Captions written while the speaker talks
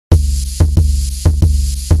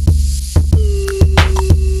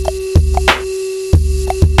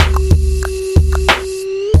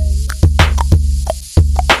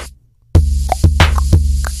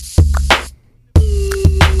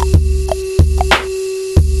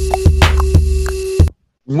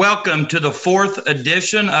Welcome to the fourth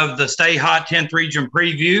edition of the Stay Hot 10th Region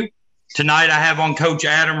Preview. Tonight I have on Coach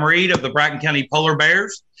Adam Reed of the Bracken County Polar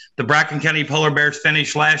Bears. The Bracken County Polar Bears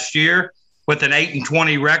finished last year with an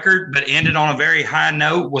 8-20 record, but ended on a very high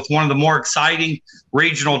note with one of the more exciting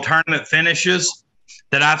regional tournament finishes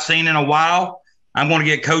that I've seen in a while. I'm going to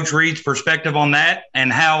get Coach Reed's perspective on that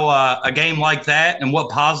and how a game like that and what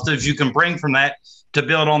positives you can bring from that to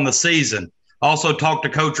build on the season. Also talk to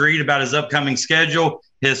Coach Reed about his upcoming schedule,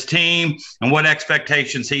 his team, and what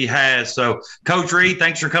expectations he has. So, Coach Reed,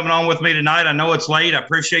 thanks for coming on with me tonight. I know it's late. I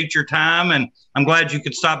appreciate your time, and I'm glad you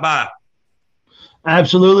could stop by.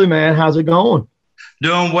 Absolutely, man. How's it going?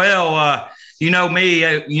 Doing well. You know me,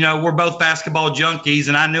 we're both basketball junkies,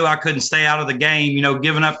 and I knew I couldn't stay out of the game.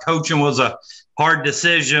 Giving up coaching was a hard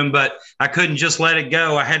decision, but I couldn't just let it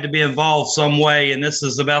go. I had to be involved some way, and this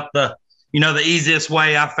is about the easiest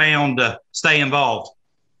way I found to stay involved.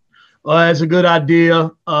 Well, it's a good idea.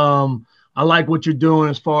 I like what you're doing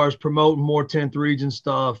as far as promoting more 10th region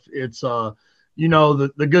stuff. It's, the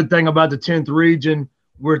good thing about the 10th region,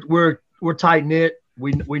 we're tight knit.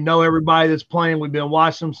 We know everybody that's playing. We've been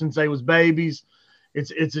watching them since they was babies. It's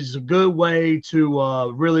just a good way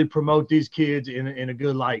to really promote these kids in a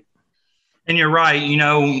good light. And you're right,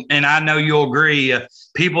 and I know you'll agree.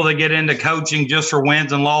 People that get into coaching just for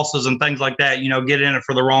wins and losses and things like that, get in it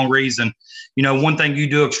for the wrong reason. One thing you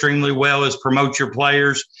do extremely well is promote your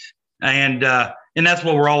players. And that's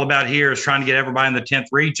what we're all about here, is trying to get everybody in the 10th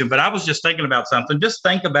region. But I was just thinking about something. Just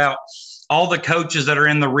think about all the coaches that are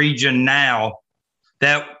in the region now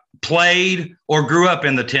that played or grew up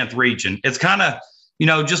in the 10th region. It's kind of,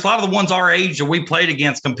 just a lot of the ones our age that we played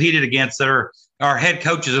against, competed against, that are our head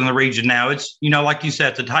coaches in the region now. It's, like you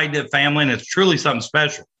said, it's a tight-knit family, and it's truly something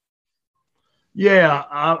special. Yeah,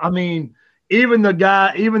 I mean, even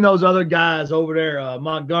those other guys over there,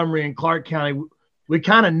 Montgomery and Clark County, we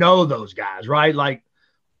kind of know those guys, right? Like,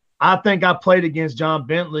 I think I played against John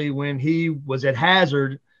Bentley when he was at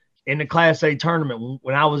Hazard in the Class A tournament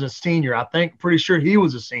when I was a senior. Pretty sure he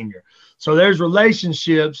was a senior. So there's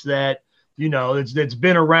relationships that, that's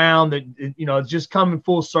been around, that, it's just coming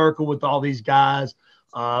full circle with all these guys.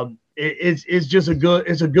 It's just a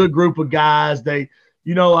good group of guys. They,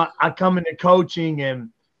 I come into coaching, and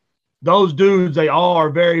those dudes, they all are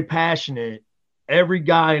very passionate. Every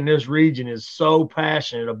guy in this region is so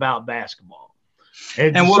passionate about basketball.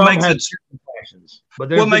 And what makes it passions, but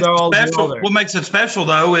what makes it special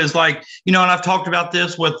though is, like, and I've talked about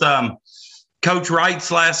this with Coach Wrights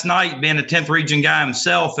last night, being a 10th region guy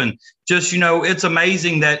himself, and just, it's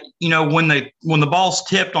amazing that, when the ball's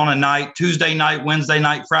tipped on a night, Tuesday night, Wednesday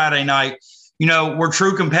night, Friday night, we're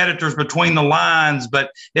true competitors between the lines,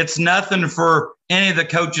 but it's nothing for any of the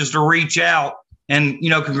coaches to reach out and,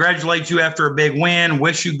 congratulate you after a big win,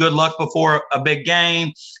 wish you good luck before a big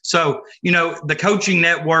game. So, the coaching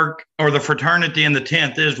network, or the fraternity in the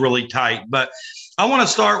 10th, is really tight. But I want to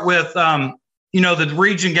start with, the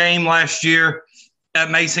region game last year at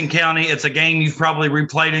Mason County. It's a game you've probably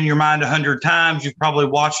replayed in your mind 100 times. You've probably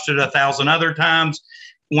watched it 1,000 other times.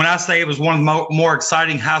 When I say it was one of the more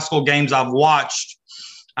exciting high school games I've watched,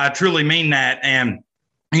 I truly mean that. And,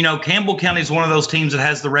 Campbell County is one of those teams that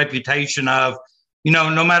has the reputation of,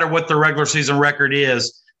 no matter what the regular season record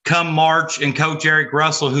is, come March, and Coach Eric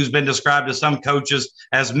Russell, who's been described to some coaches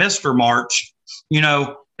as Mr. March,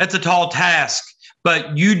 that's a tall task.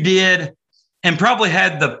 But you did, and probably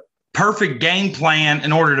had the perfect game plan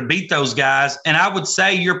in order to beat those guys. And I would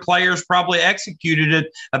say your players probably executed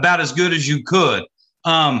it about as good as you could.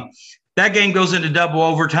 That game goes into double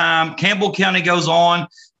overtime. Campbell County goes on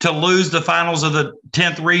to lose the finals of the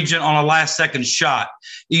 10th region on a last-second shot.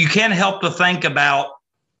 You can't help to think about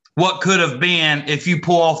what could have been if you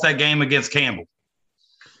pull off that game against Campbell.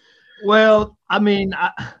 Well, I mean,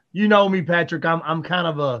 you know me, Patrick. I'm kind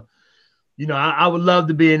of a, I would love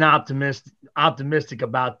to be an optimistic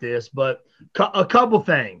about this, but a couple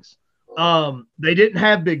things. They didn't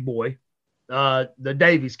have Big Boy, the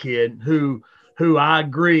Davies kid, who I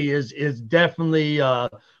agree is definitely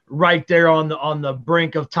right there on the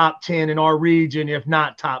brink of top 10 in our region, if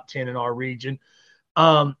not top 10 in our region.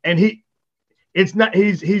 And he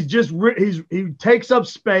takes up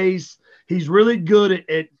space. He's really good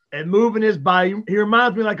at moving his body. He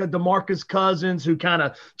reminds me like a DeMarcus Cousins, who kind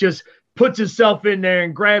of just puts himself in there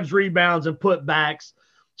and grabs rebounds and putbacks.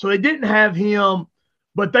 So they didn't have him,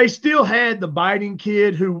 but they still had the biting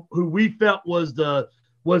kid who we felt was the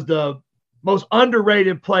most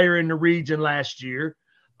underrated player in the region last year.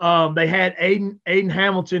 They had Aiden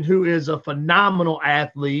Hamilton, who is a phenomenal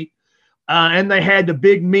athlete. And they had the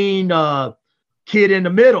big, mean kid in the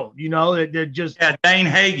middle, that just – Yeah, Dane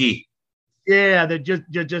Hagee. Yeah, that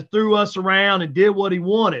just threw us around and did what he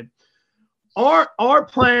wanted. Our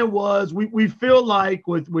plan was we feel like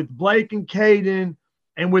with Blake and Caden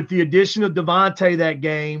and with the addition of Devontae that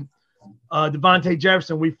game, Devontae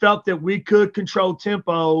Jefferson, we felt that we could control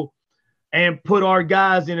tempo and put our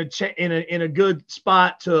guys in a good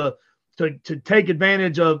spot to take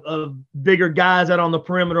advantage of bigger guys out on the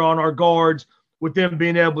perimeter on our guards, with them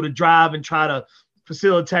being able to drive and try to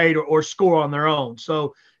facilitate or score on their own.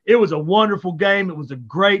 So it was a wonderful game. It was a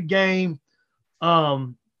great game.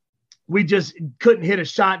 We just couldn't hit a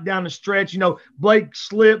shot down the stretch. Blake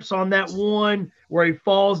slips on that one where he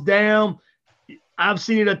falls down. I've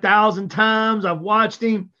seen it 1,000 times. I've watched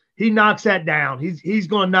him. He knocks that down. He's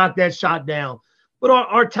going to knock that shot down. But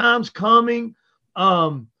our time's coming.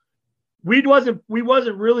 We didn't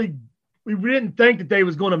think that they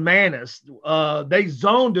was going to man us. They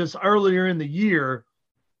zoned us earlier in the year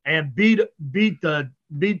and beat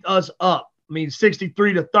us up.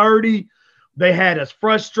 63-30. They had us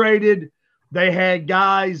frustrated. They had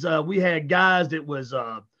guys. We had guys that was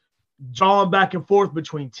jawing back and forth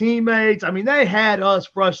between teammates. They had us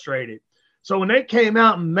frustrated. So when they came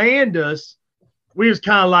out and manned us, we was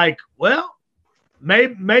kind of like, well,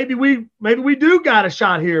 maybe we do got a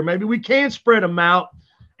shot here. Maybe we can spread them out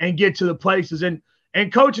and get to the places. And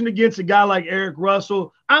coaching against a guy like Eric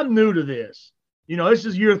Russell, I'm new to this. This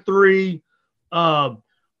is year 3.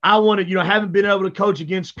 I want to, haven't been able to coach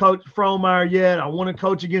against Coach Fromeyer yet. I want to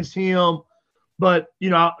coach against him. But,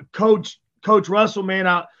 Coach Russell, man,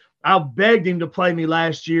 I begged him to play me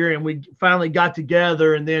last year, and we finally got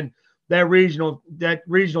together. And then that regional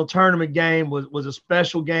tournament game was a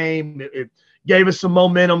special game. It gave us some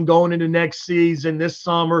momentum going into next season this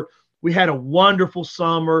summer. We had a wonderful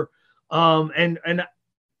summer. And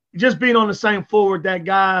just being on the same floor with that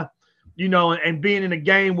guy, and being in a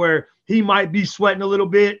game where he might be sweating a little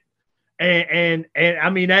bit. And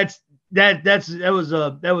that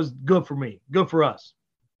was good for me, good for us.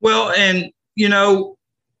 Well, and,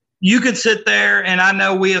 you could sit there, and I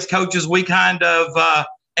know we as coaches, we kind of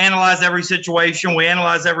analyze every situation. We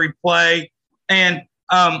analyze every play. And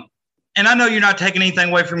I know you're not taking anything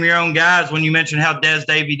away from your own guys when you mentioned how Des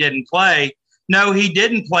Davey didn't play. No, he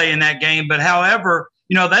didn't play in that game. But however,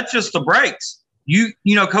 that's just the breaks.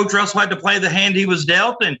 Coach Russell had to play the hand he was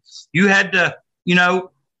dealt, and you had to,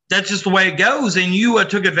 that's just the way it goes. And you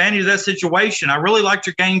took advantage of that situation. I really liked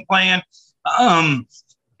your game plan.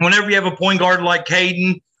 Whenever you have a point guard like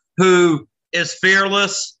Caden, who is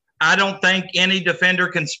fearless, I don't think any defender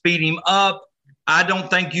can speed him up. I don't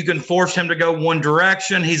think you can force him to go one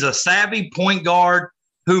direction. He's a savvy point guard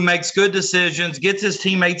who makes good decisions, gets his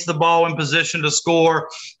teammates the ball in position to score,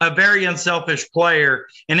 a very unselfish player.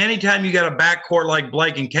 And anytime you got a backcourt like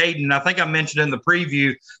Blake and Caden, I think I mentioned in the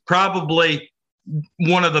preview, probably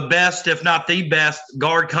one of the best, if not the best,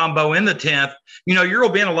 guard combo in the 10th, you're going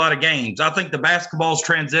to be in a lot of games. I think the basketball's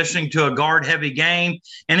transitioning to a guard-heavy game.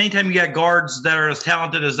 And anytime you got guards that are as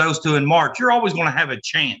talented as those two in March, you're always going to have a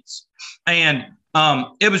chance. And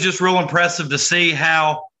it was just real impressive to see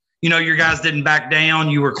how, your guys didn't back down.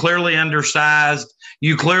 You were clearly undersized.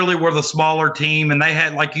 You clearly were the smaller team. And they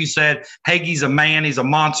had, like you said, Hagee's a man. He's a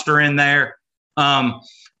monster in there.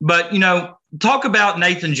 But, talk about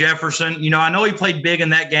Nathan Jefferson. I know he played big in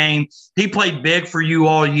that game. He played big for you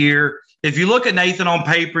all year. If you look at Nathan on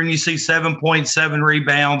paper and you see 7.7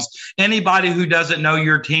 rebounds, anybody who doesn't know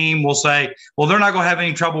your team will say, well, they're not going to have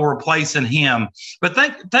any trouble replacing him. But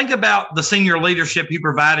think about the senior leadership he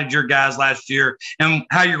provided your guys last year and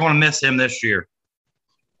how you're going to miss him this year.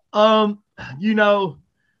 What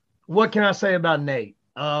can I say about Nate?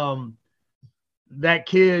 That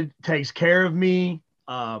kid takes care of me.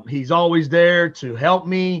 He's always there to help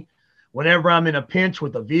me whenever I'm in a pinch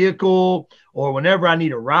with a vehicle or whenever I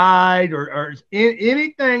need a ride or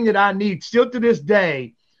anything that I need. Still to this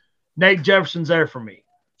day, Nate Jefferson's there for me.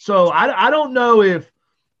 So I don't know if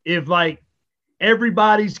like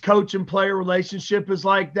everybody's coach and player relationship is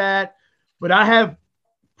like that, but I have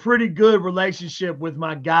pretty good relationship with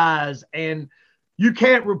my guys, and you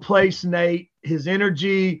can't replace Nate, his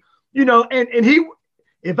energy, and he,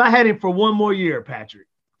 if I had him for one more year, Patrick,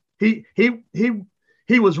 he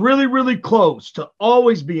was really, really close to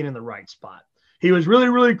always being in the right spot. He was really,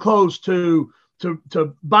 really close to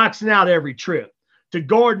boxing out every trip, to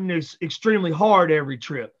guarding is extremely hard every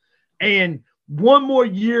trip. And one more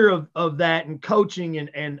year of that and coaching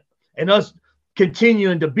and us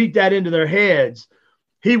continuing to beat that into their heads,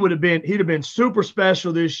 he'd have been super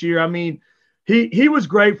special this year. He was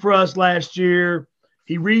great for us last year.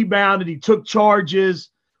 He rebounded, he took charges.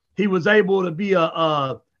 He was able to be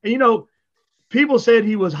people said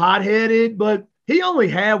he was hot-headed, but he only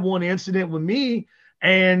had one incident with me,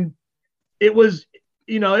 and it was,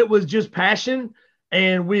 it was just passion,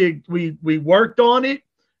 and we worked on it,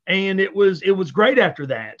 and it was great after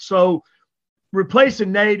that. So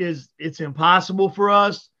replacing Nate it's impossible for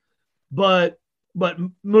us, but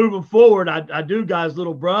moving forward, I do guy's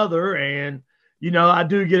little brother, and I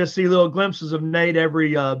do get to see little glimpses of Nate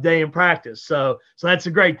every day in practice. So that's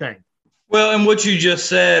a great thing. Well, and what you just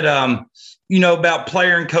said, about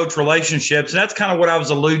player and coach relationships, and that's kind of what I was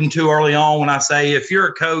alluding to early on when I say if you're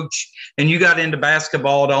a coach and you got into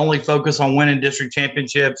basketball to only focus on winning district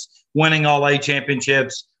championships, winning All-A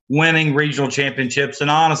championships, winning regional championships,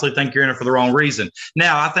 and I honestly think you're in it for the wrong reason.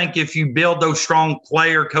 Now, I think if you build those strong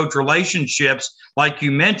player-coach relationships, like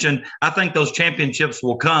you mentioned, I think those championships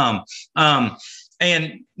will come.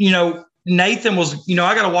 Nathan was,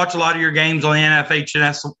 I got to watch a lot of your games on the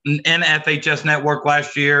NFHS network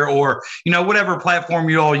last year, or, whatever platform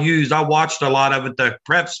you all used. I watched a lot of it, the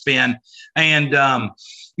Prep Spin. And,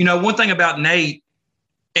 one thing about Nate,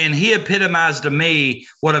 and he epitomized to me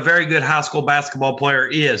what a very good high school basketball player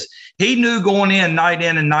is. He knew going in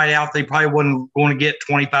and night out, they probably wasn't going to get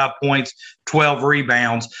 25 points, 12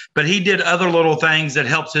 rebounds, but he did other little things that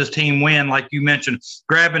helps his team win. Like you mentioned,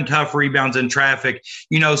 grabbing tough rebounds in traffic,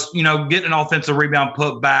 getting an offensive rebound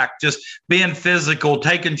put back, just being physical,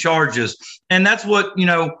 taking charges. And that's what,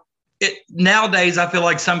 nowadays, I feel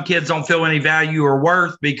like some kids don't feel any value or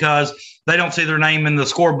worth because they don't see their name in the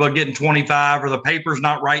scorebook getting 25, or the paper's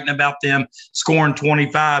not writing about them scoring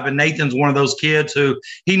 25. And Nathan's one of those kids who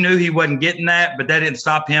he knew he wasn't getting that, but that didn't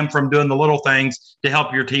stop him from doing the little things to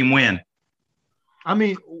help your team win. I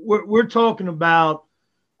mean, we're talking about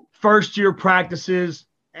first-year practices.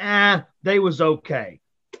 They was okay.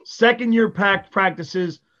 Second-year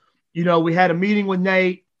practices, we had a meeting with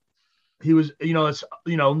Nate. He was,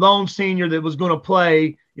 lone senior that was going to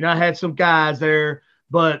play. I had some guys there,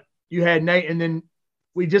 but you had Nate, and then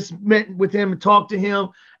we just met with him and talked to him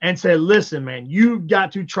and said, listen, man, you've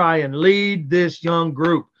got to try and lead this young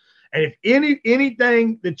group. And if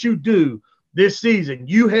anything that you do this season,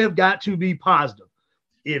 you have got to be positive.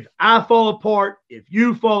 If I fall apart, if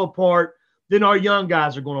you fall apart, then our young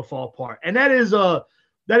guys are going to fall apart. And that is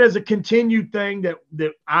a continued thing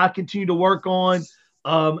that I continue to work on.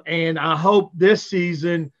 And I hope this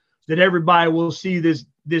season that everybody will see this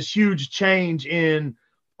huge change in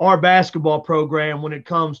our basketball program when it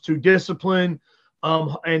comes to discipline,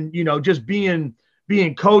 and just being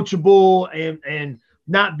coachable and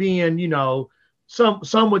not being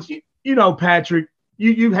somewhat Patrick,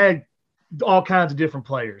 you've had all kinds of different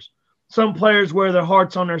players. Some players wear their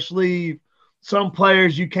hearts on their sleeve. Some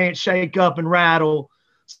players you can't shake up and rattle.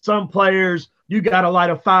 Some players you got to light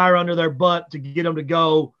a fire under their butt to get them to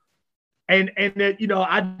go. And that,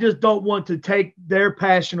 I just don't want to take their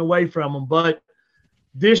passion away from them. But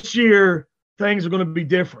this year, things are going to be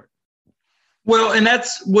different. Well, and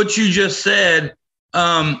that's what you just said.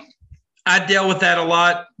 I dealt with that a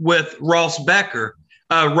lot with Ross Becker.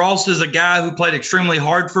 Ross is a guy who played extremely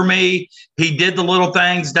hard for me. He did the little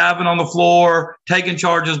things, diving on the floor, taking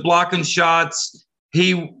charges, blocking shots.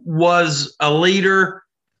 He was a leader,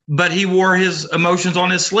 but he wore his emotions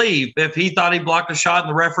on his sleeve. If he thought he blocked a shot and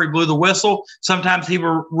the referee blew the whistle, sometimes he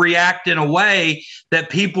would react in a way that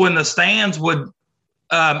people in the stands would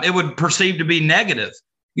perceive to be negative.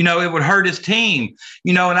 It would hurt his team.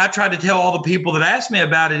 And I tried to tell all the people that asked me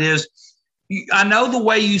about it is, I know the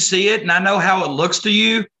way you see it and I know how it looks to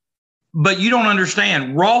you, but you don't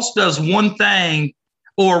understand. Ross does one thing,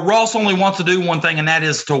 or Ross only wants to do one thing, and that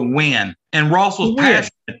is to win. And Ross was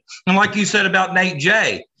passionate. And like you said about Nate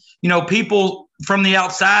J., people from the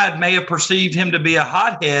outside may have perceived him to be a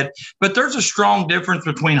hothead, but there's a strong difference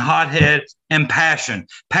between hothead and passion.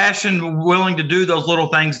 Passion, willing to do those little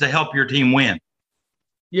things to help your team win.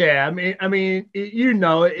 Yeah, I mean,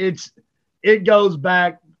 it goes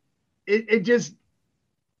back. It just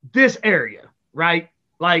this area, right?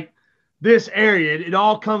 Like this area, it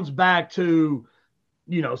all comes back to,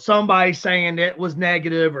 somebody saying that was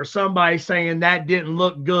negative, or somebody saying that didn't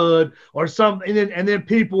look good, or something. And then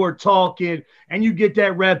people are talking, and you get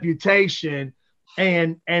that reputation,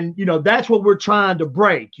 and that's what we're trying to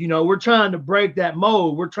break. We're trying to break that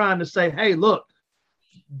mold. We're trying to say, hey, look,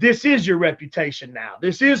 this is your reputation now.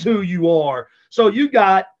 This is who you are. So you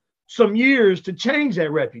got some years to change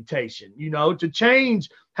that reputation, to change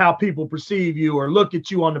how people perceive you or look at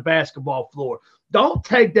you on the basketball floor. Don't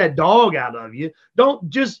take that dog out of you. Don't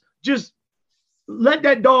just let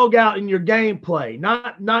that dog out in your gameplay,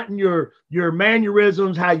 not in your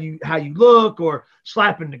mannerisms, how you look, or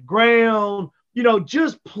slapping the ground.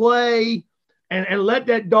 Just play and let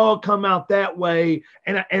that dog come out that way,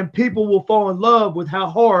 and people will fall in love with how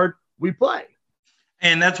hard we play.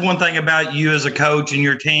 And that's one thing about you as a coach and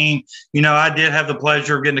your team. You know, I did have the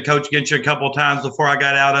pleasure of getting to coach against you a couple of times before I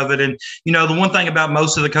got out of it. And, you know, the one thing about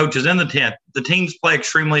most of the coaches in the tent, the teams play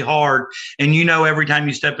extremely hard. And, you know, every time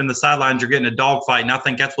you step in the sidelines, you're getting a dogfight. And I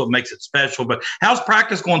think that's what makes it special. But how's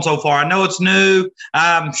practice going so far? I know it's new.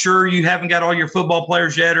 I'm sure you haven't got all your football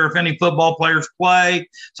players yet, or if any football players play.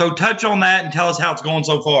 So touch on that and tell us how it's going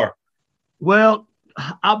so far. Well,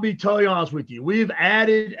 I'll be totally honest with you. We've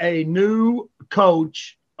added a new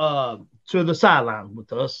coach to the sideline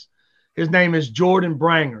with us. His name is Jordan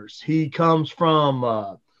Brangers. He comes from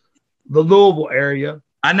the Louisville area.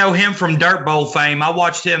 I know him from Dirt Bowl fame. I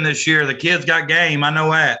watched him this year. The kid's got game. I know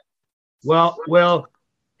that. Well,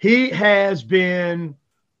 he has been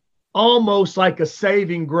almost like a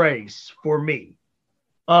saving grace for me.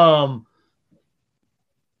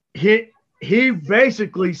 He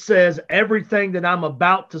basically says everything that I'm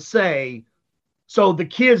about to say, so the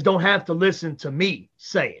kids don't have to listen to me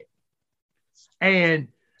say it.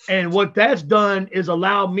 And what that's done is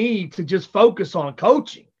allow me to just focus on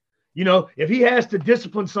coaching. You know, if he has to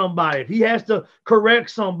discipline somebody, if he has to correct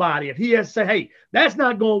somebody, if he has to say, hey, that's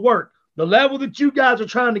not going to work. The level that you guys are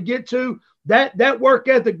trying to get to, that work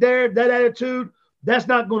ethic there, that attitude, that's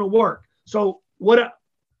not going to work. So where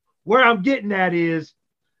I'm getting at is,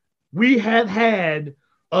 we have had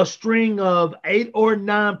a string of 8 or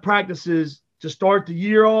 9 practices to start the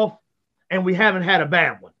year off, and we haven't had a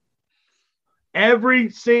bad one.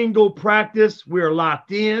 Every single practice, we're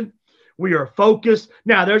locked in. We are focused.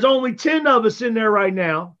 Now, there's only 10 of us in there right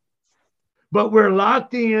now, but we're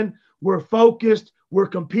locked in. We're focused. We're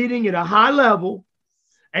competing at a high level,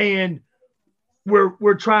 and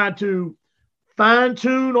we're trying to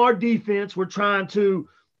fine-tune our defense. We're trying to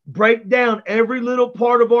break down every little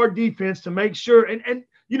part of our defense to make sure. And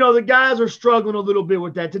you know, the guys are struggling a little bit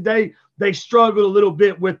with that. Today, they struggled a little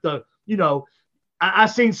bit with the, you know, I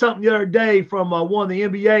seen something the other day from one of the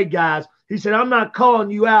NBA guys. He said, I'm not calling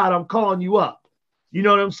you out. I'm calling you up. You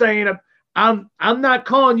know what I'm saying? I'm not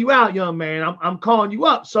calling you out, young man. I'm calling you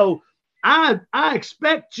up. So I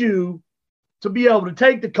expect you to be able to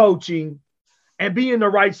take the coaching and be in the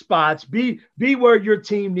right spots, be where your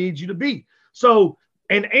team needs you to be. So,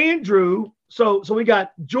 and Andrew, so we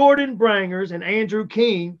got Jordan Brangers and Andrew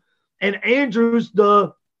King, and Andrew's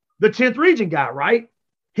the 10th region guy, right?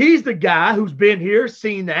 He's the guy who's been here,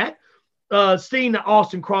 seen that, seen the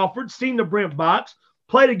Austin Crawford, seen the Brent Box,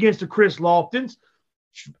 played against the Chris Loftons.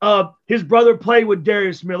 His brother played with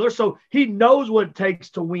Darius Miller, so he knows what it takes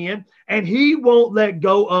to win, and he won't let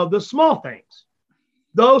go of the small things,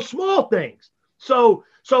 those small things. So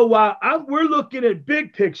while we're looking at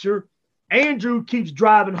big picture, Andrew keeps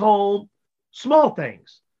driving home small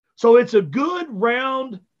things. So it's a good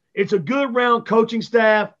round coaching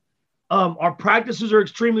staff. Our practices are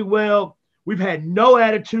extremely well. We've had no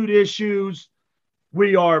attitude issues.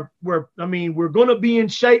 We're going to be in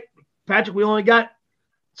shape. Patrick, we only got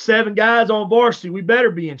 7 guys on varsity. We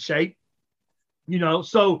better be in shape, you know?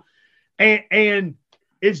 So, and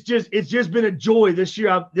it's just been a joy this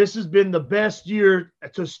year. This has been the best year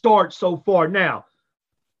to start so far. Now,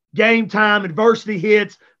 game time, adversity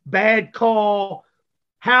hits, bad call.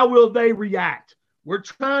 How will they react? We're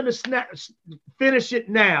trying to finish it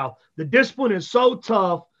now. The discipline is so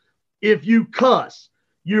tough. If you cuss,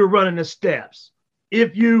 you're running the steps.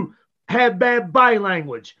 If you have bad body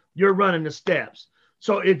language, you're running the steps.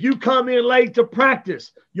 So if you come in late to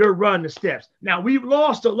practice, you're running the steps. Now, we've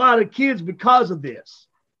lost a lot of kids because of this.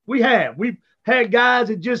 We've had guys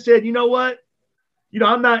that just said, you know what? You know,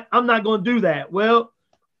 I'm not going to do that. Well,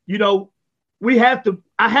 you know, I have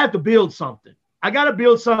to build something. I got to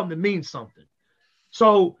build something that means something.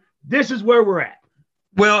 So this is where we're at.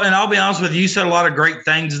 Well, and I'll be honest with you, you said a lot of great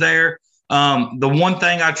things there. The one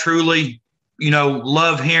thing I truly, you know,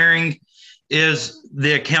 love hearing is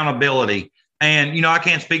the accountability. And, you know, I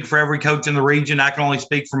can't speak for every coach in the region. I can only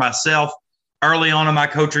speak for myself. Early on in my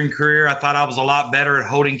coaching career, I thought I was a lot better at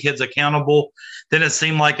holding kids accountable. Then it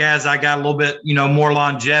seemed like as I got a little bit, you know, more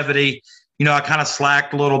longevity, you know, I kind of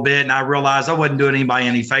slacked a little bit, and I realized I wasn't doing anybody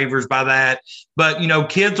any favors by that. But, you know,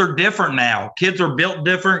 kids are different now. Kids are built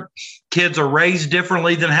different. Kids are raised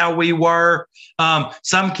differently than how we were.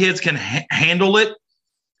 Some kids can handle it,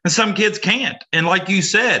 and some kids can't. And like you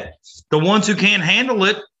said, the ones who can't handle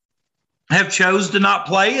it have chose to not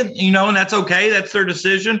play, and, you know, and that's okay. That's their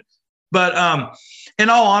decision. But in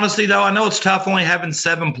all honesty, though, I know it's tough only having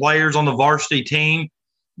 7 players on the varsity team.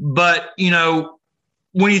 But, you know,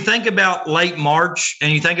 when you think about late March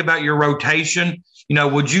and you think about your rotation,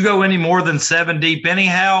 would you go any more than 7 deep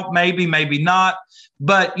anyhow? Maybe, maybe not.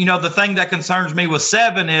 But, the thing that concerns me with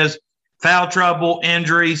 7 is foul trouble,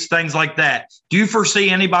 injuries, things like that. Do you foresee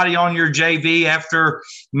anybody on your JV after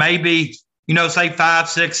maybe, say 5,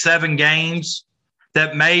 6, 7 games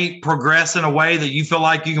that may progress in a way that you feel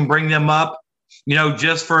like you can bring them up,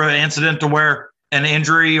 just for an incident to where an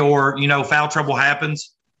injury or, foul trouble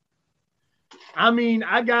happens? I mean,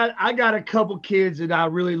 I got a couple kids that I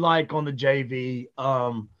really like on the JV.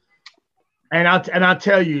 And I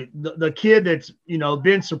tell you, the kid that's,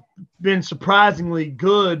 been surprisingly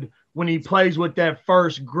good when he plays with that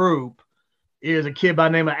first group is a kid by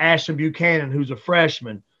the name of Ashton Buchanan, who's a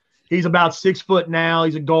freshman. He's about 6 foot now.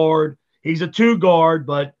 He's a guard. He's a 2 guard,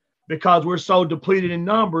 but because we're so depleted in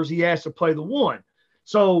numbers, he has to play the 1.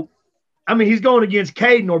 So, I mean, he's going against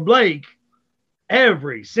Caden or Blake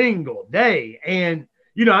every single day. And,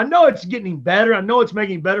 I know it's getting better. I know it's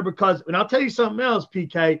making better because, and I'll tell you something else,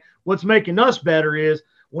 PK, what's making us better is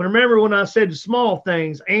when I said the small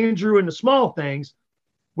things, Andrew and the small things,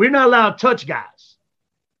 we're not allowed to touch guys.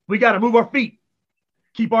 We got to move our feet,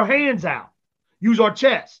 keep our hands out, use our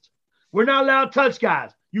chest. We're not allowed to touch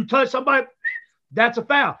guys. You touch somebody, that's a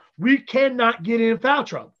foul. We cannot get in foul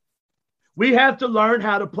trouble. We have to learn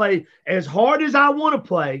how to play as hard as I want to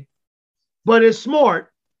play, but as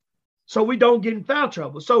smart so we don't get in foul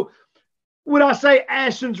trouble. So would I say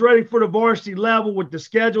Ashton's ready for the varsity level with the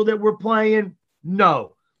schedule that we're playing?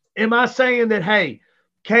 No. Am I saying that, hey,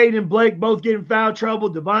 Cade and Blake both get in foul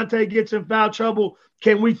trouble, Devontae gets in foul trouble,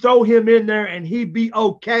 can we throw him in there and he be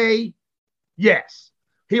okay? Yes,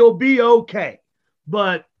 he'll be okay.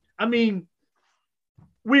 But, I mean,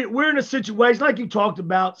 we're in a situation like you talked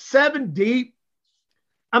about, 7 deep.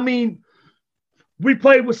 I mean, we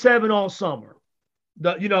played with 7 all summer.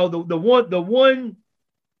 The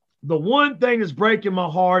one thing that's breaking my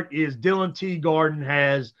heart is Dylan Teagarden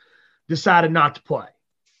has decided not to play.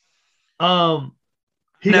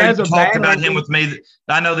 He has talked about him with me.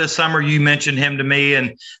 I know this summer you mentioned him to me,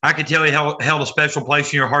 and I could tell he held a special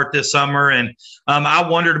place in your heart this summer. And I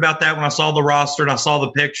wondered about that when I saw the roster and I saw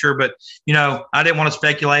the picture. But, I didn't want to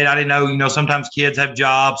speculate. I didn't know, sometimes kids have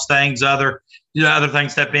jobs, things, other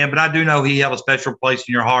things step in. But I do know he held a special place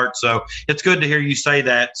in your heart. So it's good to hear you say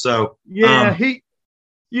that. So, yeah,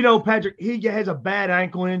 Patrick, he has a bad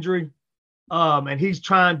ankle injury, and he's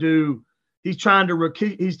telling me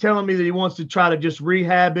that he wants to try to just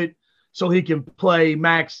rehab it so he can play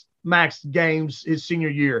max games his senior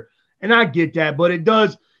year. And I get that, but it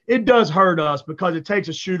does hurt us because it takes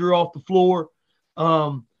a shooter off the floor.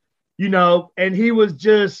 And he was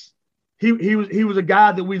just, he was a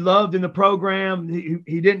guy that we loved in the program.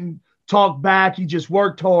 He didn't talk back. He just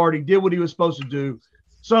worked hard. He did what he was supposed to do.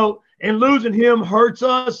 So, and losing him hurts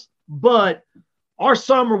us, but our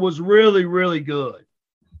summer was really, really good.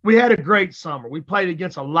 We had a great summer. We played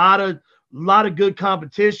against a lot of good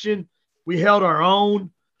competition. We held our own.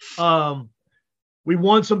 We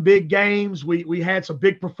won some big games. We had some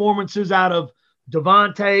big performances out of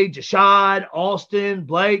Devontae, Jashad, Austin,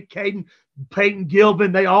 Blake, Caden, Peyton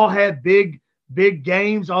Gilbin. They all had big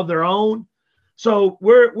games of their own. So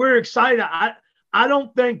we're excited. I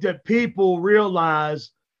don't think that people realize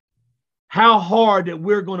how hard that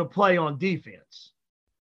we're going to play on defense.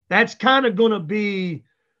 That's kind of going to be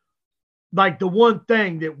like the one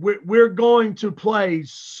thing that we're going to play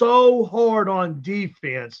so hard on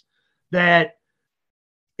defense that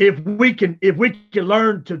if we can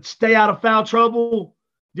learn to stay out of foul trouble,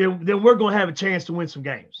 then we're going to have a chance to win some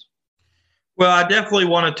games. Well, I definitely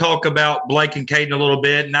want to talk about Blake and Caden a little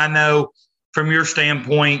bit. And I know from your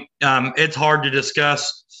standpoint, it's hard to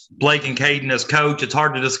discuss Blake and Caden as coach. It's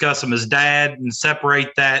hard to discuss them as dad and separate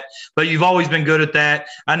that, but you've always been good at that.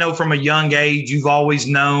 I know from a young age, you've always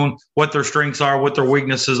known what their strengths are, what their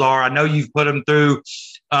weaknesses are. I know you've put them through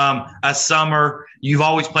a summer. You've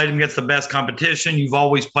always played them against the best competition. You've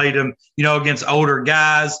always played them, against older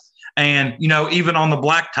guys. And, even on the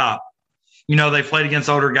blacktop, they played against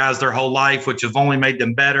older guys their whole life, which have only made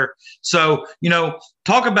them better. So,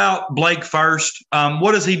 talk about Blake first.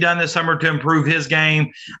 What has he done this summer to improve his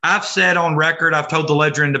game? I've said on record, I've told the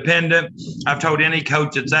Ledger Independent, I've told any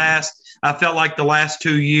coach that's asked, I felt like the last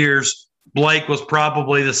 2 years, Blake was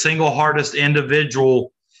probably the single hardest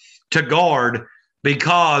individual to guard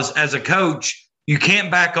because as a coach, you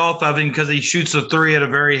can't back off of him because he shoots a 3 at a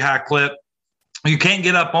very high clip. You can't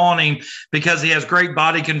get up on him because he has great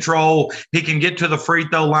body control. He can get to the free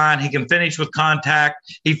throw line. He can finish with contact.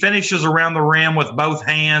 He finishes around the rim with both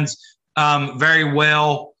hands very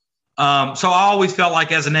well. So I always felt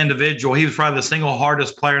like as an individual, he was probably the single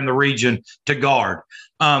hardest player in the region to guard.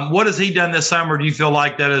 What has he done this summer? Do you feel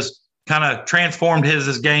like that has kind of transformed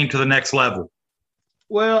his game to the next level?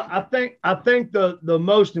 Well, I think the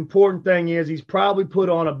most important thing is he's probably put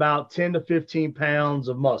on about 10 to 15 pounds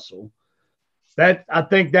of muscle. I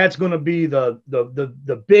think that's going to be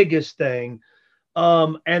the biggest thing.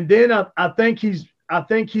 And then I think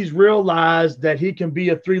he's realized that he can be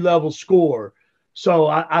a 3-level scorer. So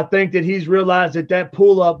I think that he's realized that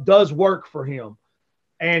pull up does work for him,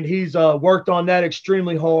 and he's worked on that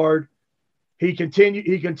extremely hard. He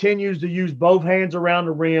continues to use both hands around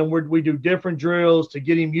the rim. We do different drills to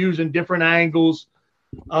get him using different angles,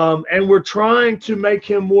 and we're trying to make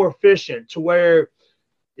him more efficient to where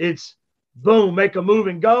it's boom, make a move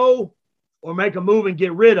and go, or make a move and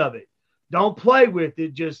get rid of it. Don't play with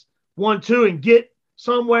it. Just 1-2 and get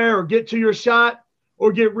somewhere, or get to your shot,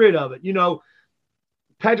 or get rid of it. You know,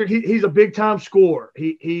 Patrick, he's a big time scorer.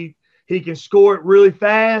 He can score it really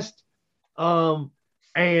fast, and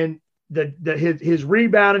his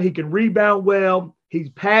rebounding, he can rebound well. He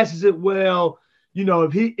passes it well. You know,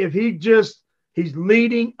 he's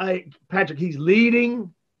leading. Patrick, he's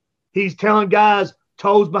leading. He's telling guys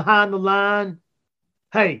toes behind the line.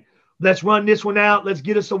 Hey, let's run this one out. Let's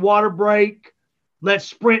get us a water break. Let's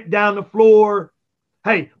sprint down the floor.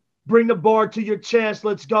 Hey, bring the bar to your chest.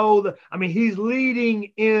 Let's go. He's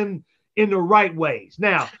leading in the right ways.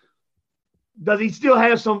 Now, does he still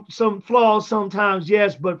have some flaws sometimes?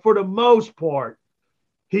 Yes, but for the most part,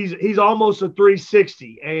 he's almost a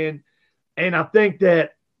 360. And I think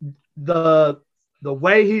that the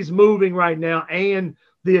way he's moving right now, and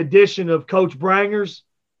the addition of Coach Brangers,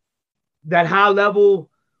 that high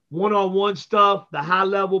level one-on-one stuff, the high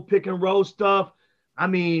level pick and roll stuff.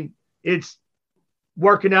 It's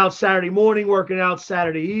working out Saturday morning, working out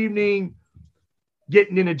Saturday evening,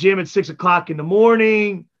 getting in the gym at 6 o'clock in the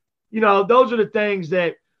morning. You know, those are the things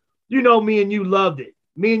that, you know, me and you loved it.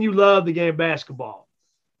 Me and you loved the game of basketball.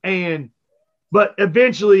 But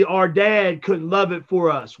eventually our dad couldn't love it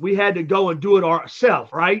for us. We had to go and do it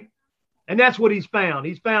ourselves, right? And that's what he's found.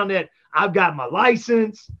 He's found that I've got my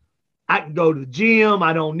license. I can go to the gym.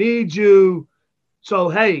 I don't need you. So,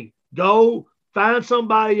 hey, go find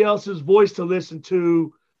somebody else's voice to listen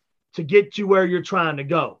to get you where you're trying to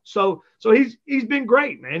go. So he's been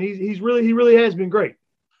great, man. He really has been great.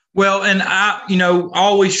 Well, and I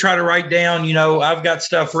always try to write down, I've got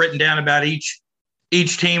stuff written down about each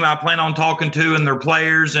team I plan on talking to and their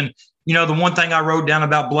players. And, the one thing I wrote down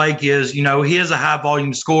about Blake is, he is a high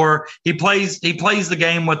volume scorer. He plays the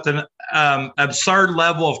game with an absurd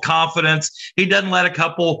level of confidence. He doesn't let a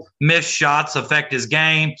couple missed shots affect his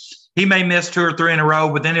game. He may miss 2 or 3 in a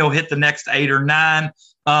row, but then he'll hit the next 8 or 9.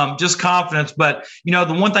 Just confidence. But,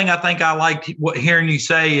 the one thing I think I liked hearing you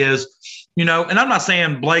say is, and I'm not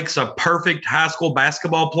saying Blake's a perfect high school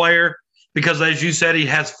basketball player, because as you said, he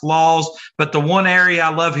has flaws. But the one area I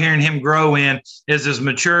love hearing him grow in is his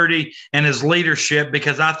maturity and his leadership,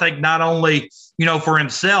 because I think not only, for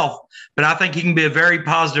himself, but I think he can be a very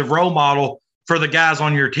positive role model for the guys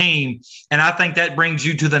on your team. And I think that brings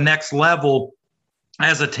you to the next level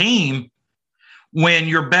as a team, when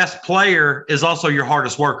your best player is also your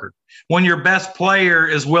hardest worker, when your best player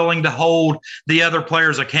is willing to hold the other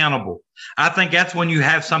players accountable. I think that's when you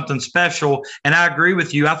have something special. And I agree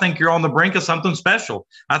with you. I think you're on the brink of something special.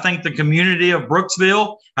 I think the community of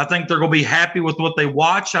Brooksville, I think they're going to be happy with what they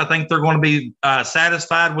watch. I think they're going to be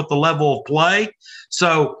satisfied with the level of play.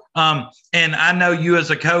 So, and I know you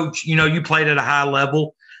as a coach, you played at a high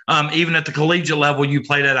level. Even at the collegiate level, you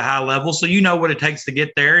played at a high level. So you know what it takes to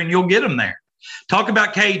get there, and you'll get them there. Talk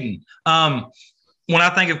about Caden. When I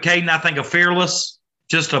think of Caden, I think of fearless,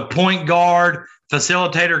 just a point guard,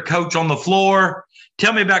 facilitator, coach on the floor.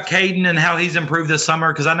 Tell me about Caden and how he's improved this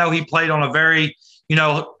summer, because I know he played on a very,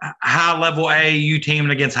 high-level AAU team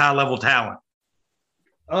and against high-level talent.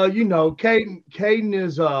 Caden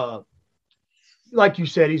is, like you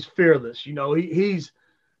said, he's fearless. He's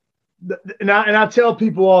 – and I tell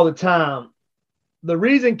people all the time, the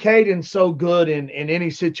reason Caden's so good in any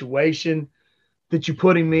situation that you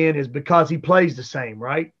put him in is because he plays the same,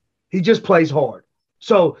 right? He just plays hard.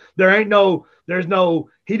 So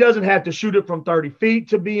he doesn't have to shoot it from 30 feet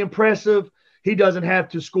to be impressive. He doesn't have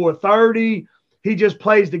to score 30. He just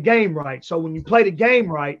plays the game right. So when you play the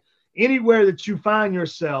game right, anywhere that you find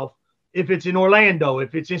yourself, if it's in Orlando,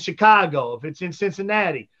 if it's in Chicago, if it's in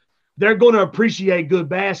Cincinnati, they're going to appreciate good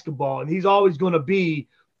basketball, and he's always going to be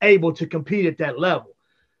able to compete at that level.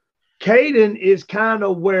 Caden is kind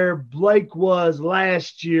of where Blake was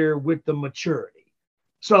last year with the maturity.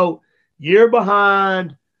 So year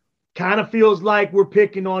behind, kind of feels like we're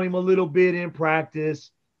picking on him a little bit in practice,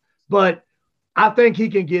 but I think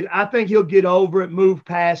he'll get over it, move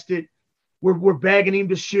past it. We're begging him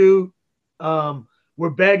to shoot. We're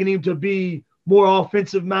begging him to be more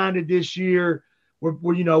offensive minded this year.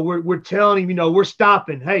 We're telling him, we're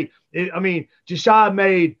stopping. Hey, Jashad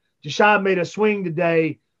made a swing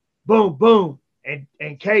today. Boom, boom. And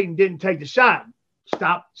Caden didn't take the shot.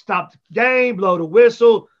 Stop the game, blow the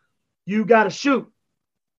whistle. You got to shoot.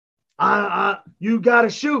 You got to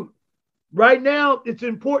shoot. Right now, it's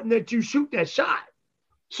important that you shoot that shot.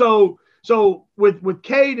 So with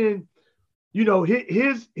Caden,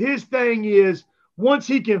 his thing is once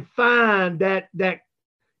he can find that it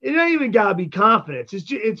ain't even gotta be confidence.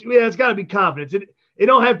 It's gotta be confidence. It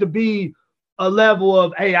don't have to be a level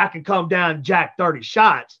of, hey, I can come down and jack 30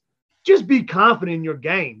 shots. Just be confident in your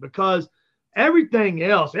game, because everything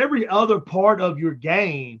else, every other part of your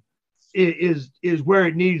game is where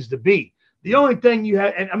it needs to be. The only thing you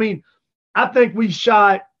have, I think we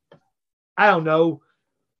shot,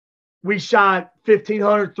 we shot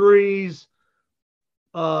 1,500 threes,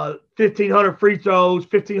 1,500 free throws,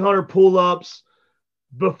 1,500 pull-ups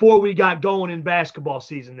before we got going in basketball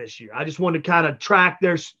season this year. I just wanted to kind of track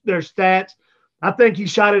their stats. I think he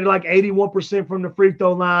shot it like 81% from the free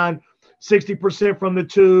throw line, 60% from the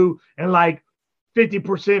two, and like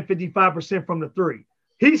 50%, 55% from the three.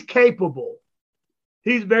 He's capable.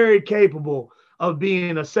 He's very capable of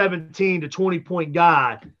being a 17 to 20-point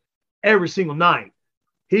guy every single night.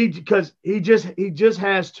 Because he just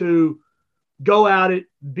has to go at it,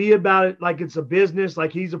 be about it like it's a business,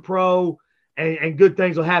 like he's a pro, and good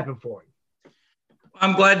things will happen for him.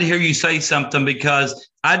 I'm glad to hear you say something, because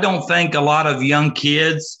I don't think a lot of young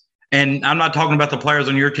kids, and I'm not talking about the players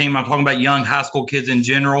on your team, I'm talking about young high school kids in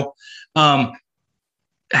general,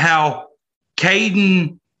 how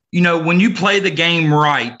Caden, when you play the game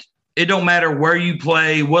right, it don't matter where you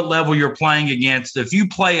play, what level you're playing against. If you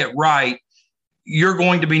play it right, you're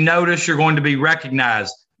going to be noticed, you're going to be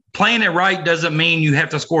recognized. Playing it right doesn't mean you have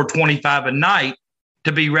to score 25 a night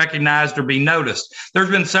to be recognized or be noticed. There's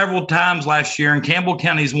been several times last year, and Campbell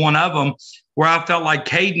County is one of them, where I felt like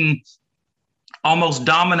Caden almost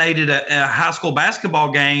dominated a high school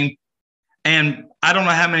basketball game. And I don't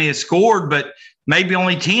know how many he scored, but maybe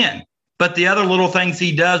only 10. But the other little things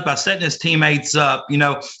he does by setting his teammates up,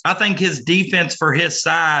 I think his defense for his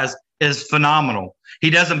size is phenomenal. He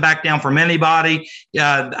doesn't back down from anybody.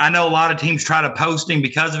 I know a lot of teams try to post him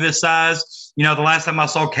because of his size. The last time I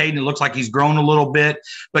saw Caden, it looks like he's grown a little bit.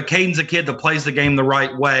 But Caden's a kid that plays the game the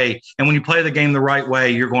right way. And when you play the game the right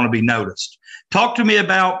way, you're going to be noticed. Talk to me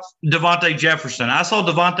about Devontae Jefferson. I saw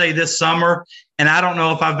Devontae this summer, and I don't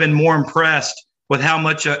know if I've been more impressed with how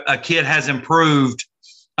much a kid has improved,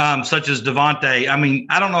 such as Devontae.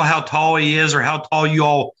 I don't know how tall he is or how tall you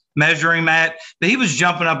all measure him at, but he was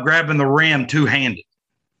jumping up, grabbing the rim two-handed.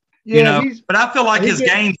 Yeah, but I feel like his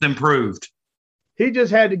game's improved. He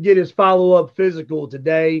just had to get his follow-up physical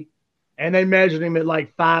today, and they measured him at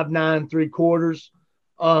like 5'9",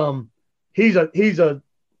 3/4. He's a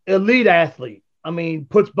elite athlete.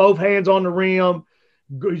 Puts both hands on the rim.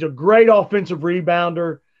 He's a great offensive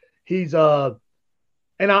rebounder. He's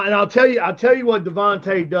and I'll tell you what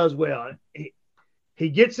Devontae does well. He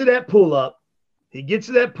gets to that pull-up. He gets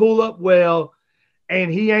to that pull-up well,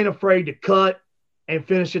 and he ain't afraid to cut and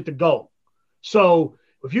finish at the goal. So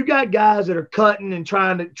if you got guys that are cutting and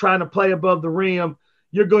trying to play above the rim,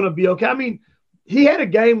 you're going to be okay. He had a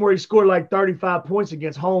game where he scored like 35 points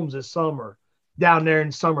against Holmes this summer down there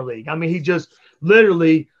in Summer League. He just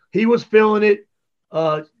literally, he was feeling it.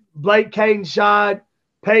 Blake Caden shot.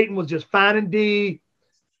 Peyton was just finding D,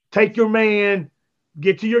 take your man,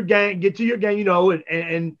 get to your game,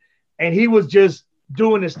 and he was just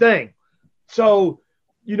doing his thing. So,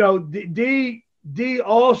 D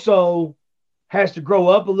also has to grow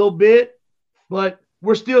up a little bit, but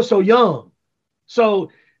we're still so young. So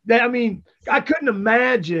that, I couldn't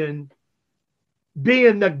imagine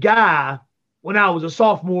being the guy when I was a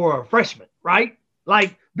sophomore or a freshman, right?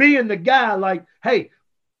 Like being the guy like, hey,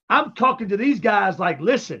 I'm talking to these guys like,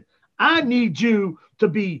 listen, I need you to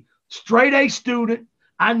be straight A student.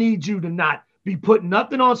 I need you to not be putting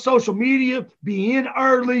nothing on social media, be in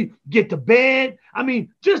early, get to bed.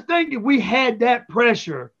 Just think if we had that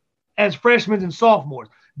pressure as freshmen and sophomores.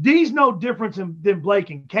 D's no different than Blake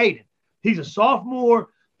and Caden. He's a sophomore.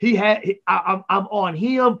 I'm on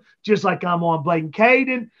him just like I'm on Blake and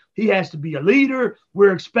Caden. He has to be a leader.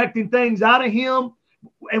 We're expecting things out of him.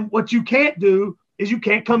 And what you can't do is you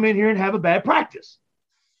can't come in here and have a bad practice.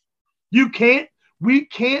 We can't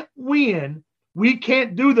win. We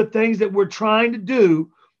can't do the things that we're trying to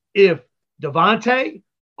do if Devontae,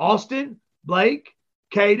 Austin, Blake,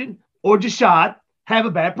 Caden, or Jashad have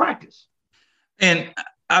a bad practice. And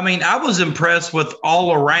I mean, I was impressed with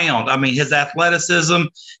all around. I mean, his athleticism,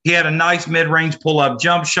 he had a nice mid-range pull-up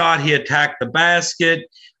jump shot. He attacked the basket.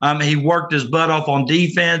 He worked his butt off on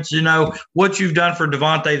defense. You know, what you've done for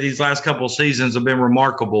Devontae these last couple of seasons have been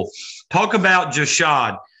remarkable. Talk about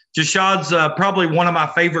Jashad. Jashad's probably one of my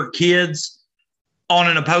favorite kids on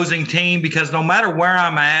an opposing team because no matter where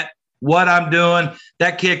I'm at, what I'm doing,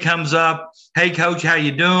 that kid comes up, hey, coach, how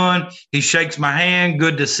you doing? He shakes my hand,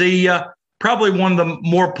 good to see you. Probably one of the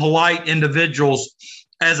more polite individuals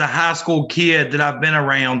as a high school kid that I've been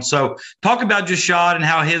around. So talk about Jashad and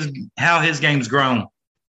how his game's grown.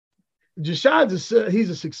 Jashad's he's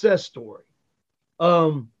a success story.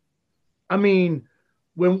 I mean,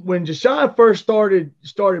 when Jashad first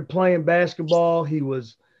started playing basketball, he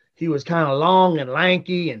was kind of long and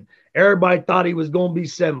lanky, and everybody thought he was going to be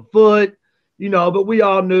 7 foot, you know, but we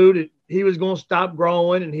all knew that he was going to stop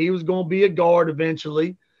growing and he was going to be a guard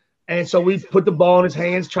eventually. And so we put the ball in his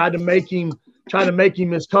hands, tried to make him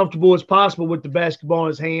as comfortable as possible with the basketball in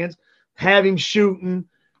his hands, have him shooting,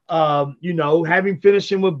 you know, have him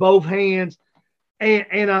finishing with both hands.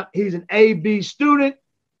 And he's an A-B student.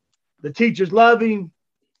 The teachers love him.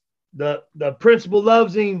 The principal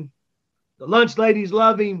loves him. The lunch ladies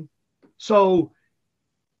love him. So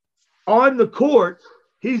on the court,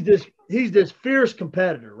 he's this fierce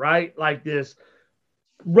competitor, right? Like this,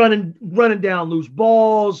 running down loose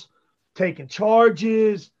balls, taking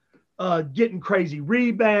charges, getting crazy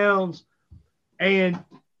rebounds. And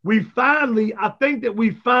I think that we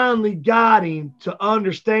finally got him to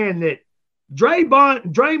understand that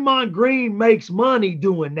Draymond Green makes money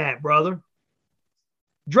doing that, brother.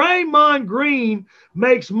 Draymond Green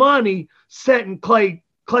makes money setting Klay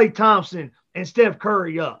Thompson and Steph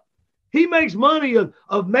Curry up. He makes money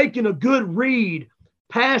of making a good read,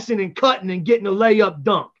 passing and cutting and getting a layup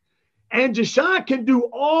dunk. And Jashad can do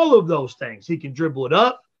all of those things. He can dribble it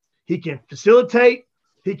up. He can facilitate.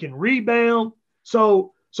 He can rebound.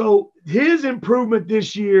 So his improvement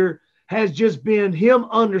this year has just been him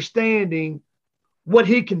understanding what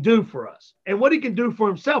he can do for us and what he can do for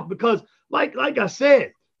himself. Because like I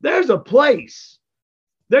said, there's a place.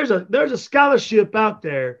 There's a scholarship out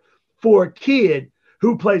there for a kid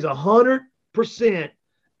who plays 100%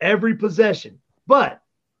 every possession. But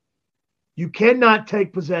you cannot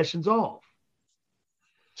take possessions off.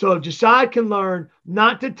 So if Jashad can learn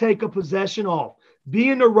not to take a possession off, be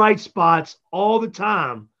in the right spots all the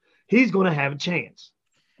time, he's going to have a chance.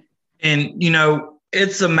 And, you know,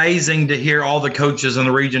 it's amazing to hear all the coaches in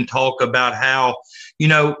the region talk about how, you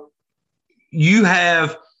know, you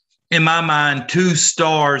have, in my mind, 2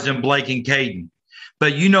 stars in Blake and Caden.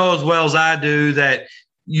 But you know as well as I do that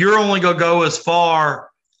you're only going to go as far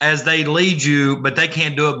as they lead you, but they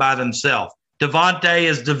can't do it by themselves. Devontae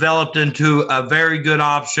has developed into a very good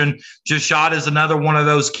option. Jashad is another one of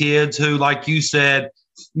those kids who, like you said,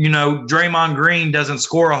 you know, Draymond Green doesn't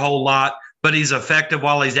score a whole lot, but he's effective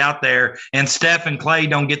while he's out there. And Steph and Klay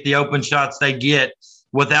don't get the open shots they get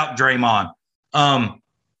without Draymond.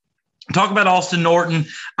 Talk about Austin Norton.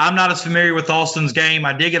 I'm not as familiar with Austin's game.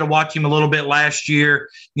 I did get to watch him a little bit last year,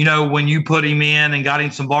 you know, when you put him in and got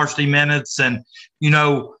him some varsity minutes. And, you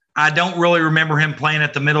know, I don't really remember him playing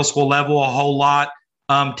at the middle school level a whole lot.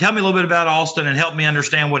 Tell me a little bit about Austin and help me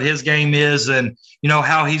understand what his game is and, you know,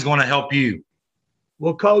 how he's going to help you.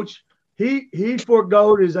 Well, Coach, he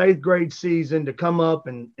forgoed his 8th grade season to come up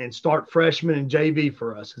and start freshman and JV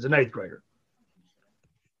for us as an 8th grader.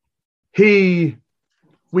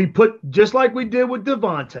 We put, just like we did with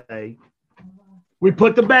Devontae, we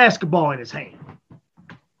put the basketball in his hand.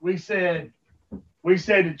 We said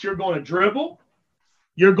that you're going to dribble,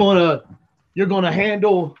 you're going to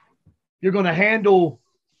handle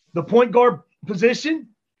the point guard position,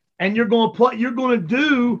 and you're going to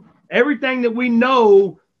do everything that we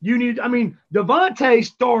know you need. I mean, Devontae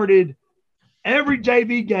started every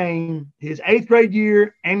JV game his 8th grade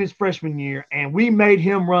year and his freshman year, and we made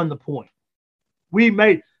him run the point.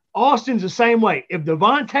 Austin's the same way. If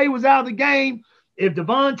Devontae was out of the game, if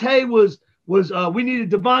Devontae was we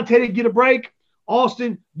needed Devontae to get a break,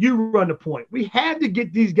 Austin, you run the point. We had to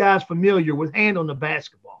get these guys familiar with handling the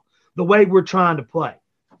basketball the way we're trying to play.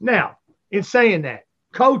 Now, in saying that,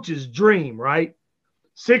 coach's dream, right?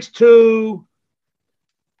 6'2",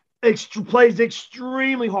 plays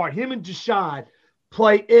extremely hard. Him and Jashad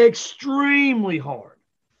play extremely hard.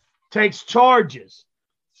 Takes charges.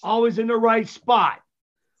 Always in the right spot.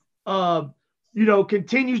 You know,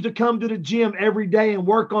 continues to come to the gym every day and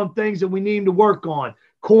work on things that we need him to work on.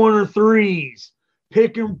 Corner threes,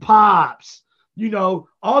 pick and pops, you know,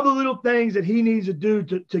 all the little things that he needs to do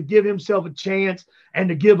to give himself a chance and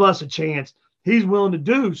to give us a chance, he's willing to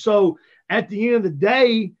do. So at the end of the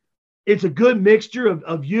day, it's a good mixture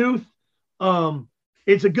of youth.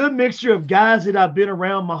 It's a good mixture of guys that I've been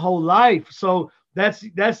around my whole life. So that's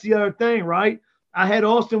the other thing, right? I had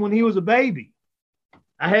Austin when he was a baby.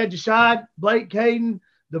 I had Jashad, Blake, Caden,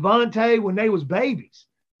 Devontae when they was babies,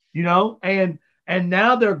 and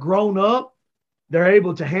now they're grown up. They're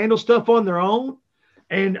able to handle stuff on their own.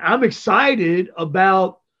 And I'm excited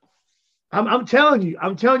about I'm telling you,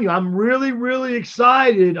 I'm really, really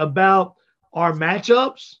excited about our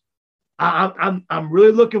matchups. I'm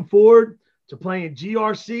really looking forward to playing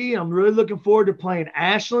GRC. I'm really looking forward to playing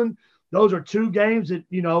Ashland. Those are two games that,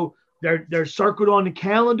 they're circled on the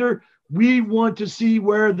calendar. We want to see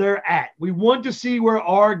where they're at. We want to see where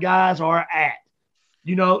our guys are at,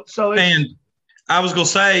 so and I was going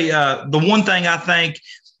to say the one thing I think,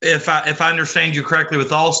 if I understand you correctly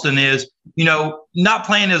with Austin, is, not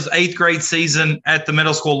playing his 8th grade season at the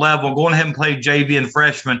middle school level, going ahead and play JV and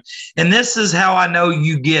freshman. And this is how I know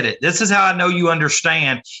you get it. This is how I know you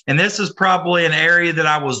understand. And this is probably an area that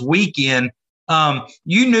I was weak in.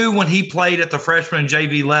 You knew when he played at the freshman and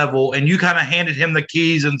JV level, and you kind of handed him the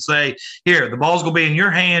keys and say, here, the ball's going to be in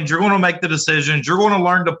your hands. You're going to make the decisions. You're going to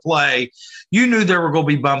learn to play. You knew there were going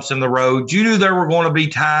to be bumps in the road. You knew there were going to be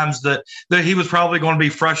times that he was probably going to be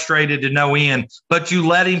frustrated to no end, but you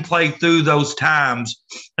let him play through those times.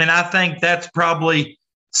 And I think that's probably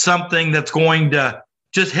something that's going to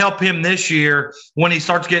just help him this year when he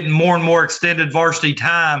starts getting more and more extended varsity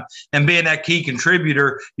time and being that key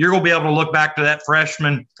contributor. You're going to be able to look back to that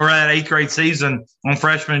freshman or that 8th grade season on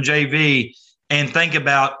freshman and JV and think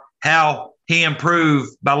about how he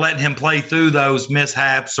improved by letting him play through those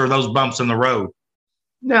mishaps or those bumps in the road.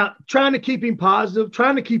 Now, trying to keep him positive,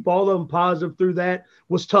 trying to keep all of them positive through that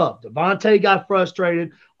was tough. Devontae got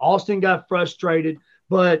frustrated. Austin got frustrated.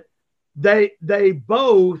 But they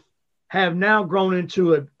both have now grown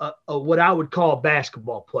into a what I would call a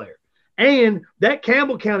basketball player. And that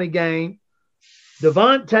Campbell County game,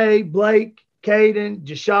 Devontae, Blake, Caden,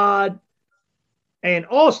 Jashad, and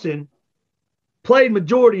Austin played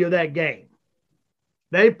majority of that game.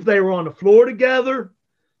 They were on the floor together.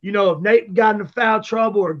 If Nate got in foul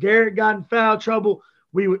trouble or Garrett got in foul trouble,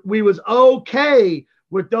 we was okay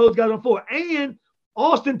with those guys on the floor. And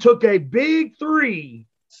Austin took a big 3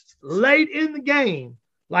 late in the game.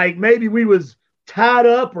 Like maybe we was tied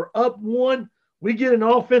up or up 1. We get an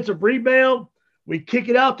offensive rebound. We kick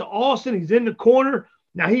it out to Austin. He's in the corner.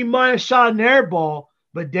 Now, he might have shot an air ball,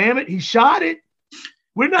 but damn it, he shot it.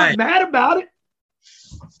 We're not mad about it.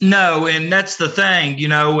 No, and that's the thing,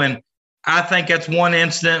 and I think that's one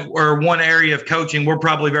incident or one area of coaching we're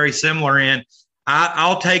probably very similar in.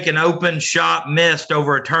 I'll take an open shot missed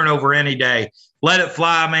over a turnover any day. Let it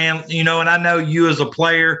fly, man. And I know you as a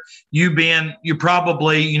player, you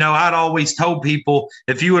probably, I'd always told people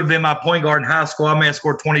if you would have been my point guard in high school, I may have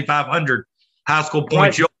scored 2,500 high school points.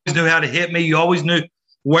 Right. You always knew how to hit me. You always knew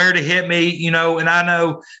where to hit me, and I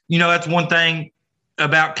know, that's one thing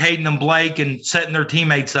about Caden and Blake and setting their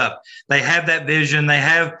teammates up. They have that vision.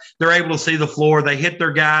 They're able to see the floor. They hit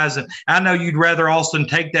their guys. And I know you'd rather Austin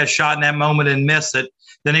take that shot in that moment and miss it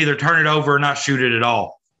than either turn it over or not shoot it at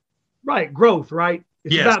all. Right. Growth, right?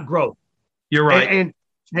 It's about growth. You're right.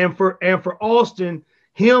 And for Austin,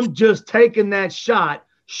 him just taking that shot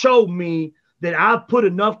showed me that I've put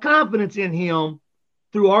enough confidence in him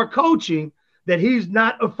through our coaching that he's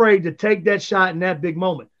not afraid to take that shot in that big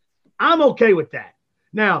moment. I'm okay with that.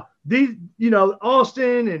 Now, these,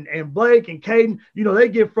 Austin and Blake and Caden, they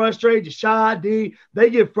get frustrated. Jashad, D, they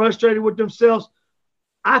get frustrated with themselves.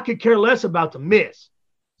 I could care less about the miss.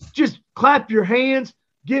 Just clap your hands,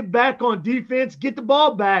 get back on defense, get the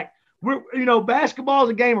ball back. Basketball is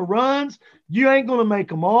a game of runs. You ain't going to make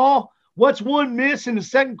them all. What's one miss in the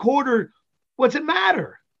second quarter? What's it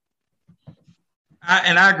matter?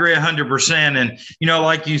 I agree 100%. And,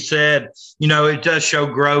 like you said, it does show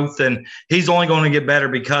growth, and he's only going to get better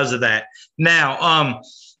because of that. Now,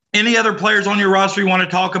 any other players on your roster you want to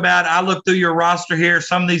talk about? I looked through your roster here.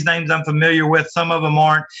 Some of these names I'm familiar with. Some of them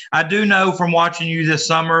aren't. I do know from watching you this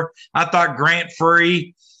summer, I thought Grant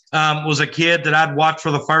Free was a kid that I'd watched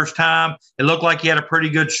for the first time. It looked like he had a pretty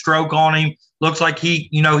good stroke on him. Looks like he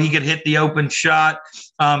could hit the open shot.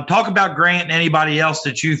 Talk about Grant and anybody else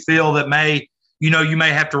that you feel that you may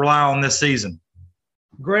have to rely on this season.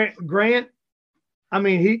 Grant, I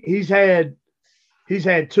mean, he's had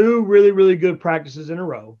 2 really, really good practices in a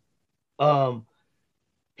row.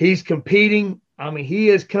 He's competing. I mean, he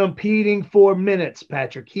is competing for minutes,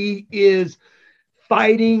 Patrick. He is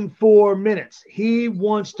fighting for minutes. He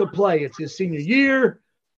wants to play. It's his senior year,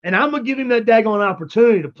 and I'm going to give him that daggone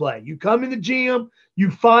opportunity to play. You come in the gym, you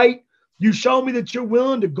fight, You show me that you're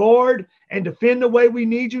willing to guard and defend the way we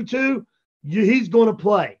need you to, he's going to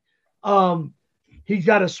play. He's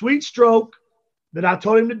got a sweet stroke that I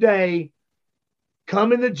told him today.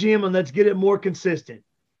 Come in the gym and let's get it more consistent.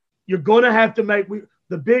 You're going to have to make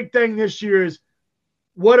the big thing this year is,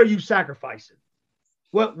 what are you sacrificing?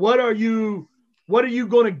 What are you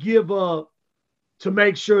going to give up to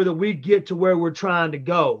make sure that we get to where we're trying to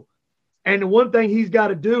go? And the one thing he's got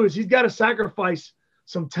to do is he's got to sacrifice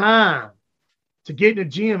some time to get in the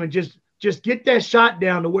gym and just get that shot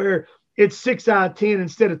down to where it's 6 out of 10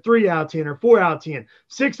 instead of 3 out of 10 or 4 out of 10,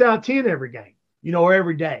 6 out of 10 every game, or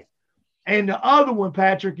every day. And the other one,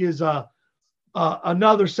 Patrick, is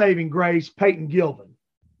another saving grace, Peyton Gilvin.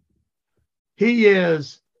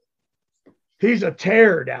 He's a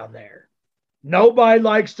terror down there. Nobody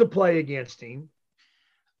likes to play against him.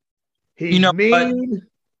 He's mean.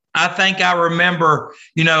 I think I remember,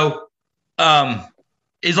 he's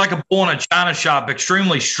like a bull in a china shop,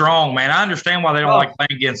 extremely strong, man. I understand why they don't like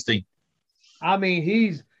playing against him. I mean,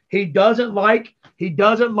 he doesn't like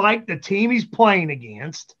the team he's playing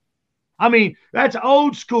against. I mean, that's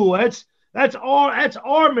old school. That's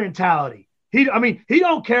our mentality. He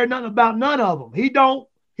don't care nothing about none of them.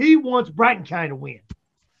 He wants Brighton County to win.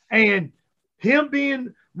 And him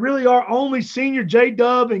being really our only senior,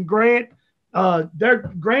 J-Dub and Grant,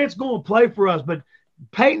 Grant's going to play for us, but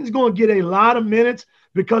Peyton's going to get a lot of minutes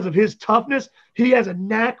because of his toughness. He has a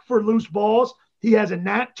knack for loose balls. He has a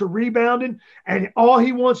knack to rebounding, and all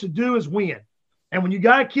he wants to do is win. And when you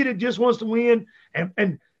got a kid that just wants to win,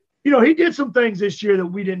 and he did some things this year that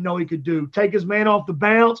we didn't know he could do. Take his man off the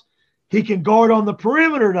bounce. He can guard on the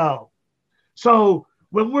perimeter, though. So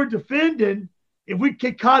when we're defending, if we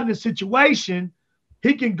get caught in a situation,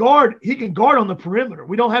 he can guard on the perimeter.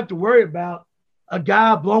 We don't have to worry about a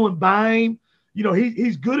guy blowing by him.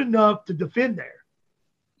 He's good enough to defend there.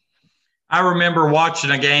 I remember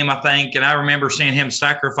watching a game, I think, and I remember seeing him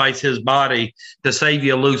sacrifice his body to save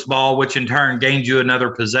you a loose ball, which in turn gained you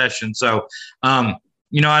another possession. So, I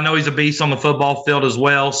know he's a beast on the football field as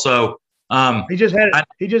well. So he just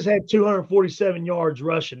had 247 yards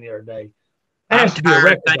rushing the other day.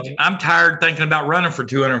 I'm tired thinking about running for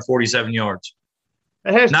 247 yards.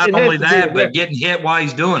 Not only that, but getting hit while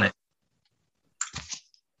he's doing it.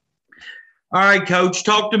 All right, Coach,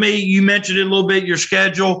 talk to me. You mentioned it a little bit, your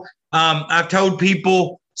schedule. I've told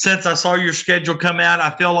people since I saw your schedule come out, I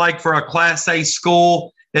feel like for a Class A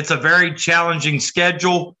school, it's a very challenging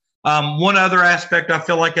schedule. One other aspect I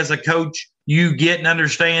feel like as a coach you get and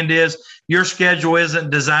understand is your schedule isn't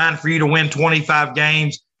designed for you to win 25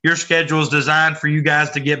 games. Your schedule is designed for you guys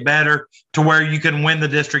to get better to where you can win the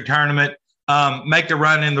district tournament, make a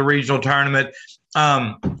run in the regional tournament.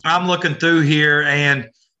 I'm looking through here and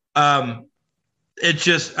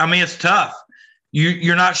it's tough.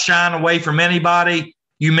 You're not shying away from anybody.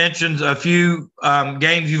 You mentioned a few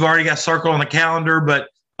games you've already got circled on the calendar, but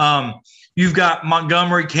you've got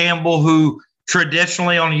Montgomery, Campbell, who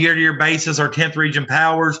traditionally on a year-to-year basis are 10th region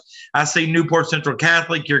powers. I see Newport Central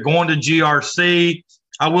Catholic. You're going to GRC.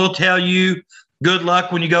 I will tell you, good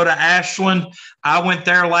luck when you go to Ashland. I went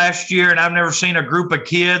there last year, and I've never seen a group of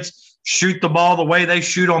kids shoot the ball the way they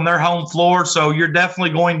shoot on their home floor. So you're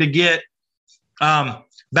definitely going to get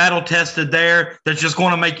battle tested there. That's just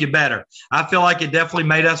going to make you better. I feel like it definitely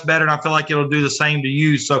made us better, and I feel like it'll do the same to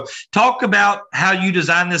you. So talk about how you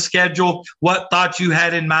designed this schedule, what thoughts you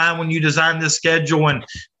had in mind when you designed this schedule, and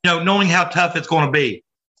knowing how tough it's going to be.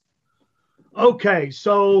 Okay,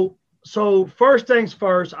 so first things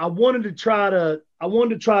first, I wanted to try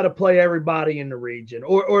to play everybody in the region,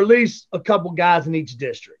 or at least a couple guys in each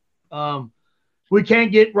district. We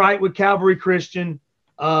can't get right with Calvary Christian.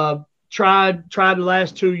 Tried the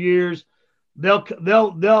last 2 years.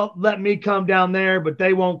 They'll let me come down there, but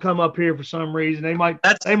they won't come up here for some reason. They might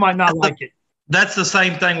not like it. That's the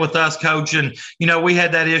same thing with us, Coach. And we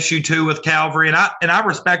had that issue too with Calvary. And I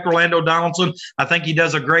respect Orlando Donaldson. I think he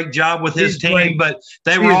does a great job with his team. Great. But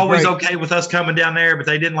they were always okay with us coming down there, but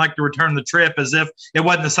they didn't like to return the trip as if it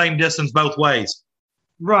wasn't the same distance both ways.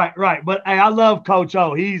 Right. But hey, I love Coach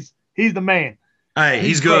O. He's the man. Hey,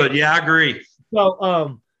 he's good. Great. Yeah, I agree.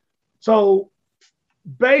 So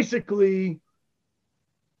basically,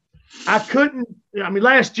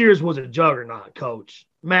 last year's was a juggernaut, Coach.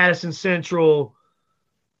 Madison Central.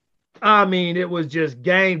 It was just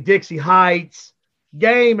game, Dixie Heights,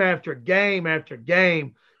 game after game after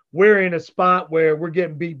game. We're in a spot where we're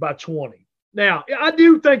getting beat by 20. Now, I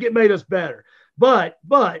do think it made us better, but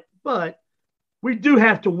we do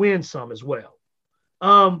have to win some as well.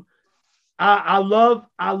 I love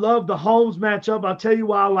the Holmes matchup. I'll tell you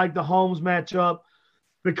why I like the Holmes matchup,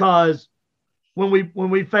 because when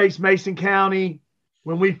we face Mason County,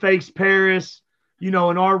 when we face Paris, in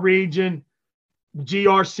our region,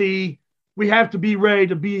 GRC, we have to be ready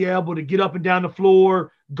to be able to get up and down the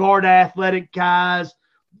floor, guard athletic guys,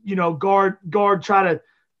 guard try to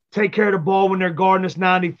take care of the ball when they're guarding us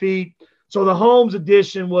 90 feet. So the Holmes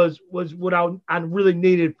edition was what I really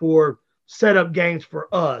needed for setup games for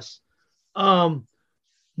us.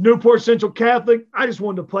 Newport Central Catholic, I just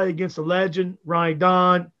wanted to play against a legend, Ronnie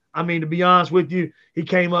Don. I mean, to be honest with you, he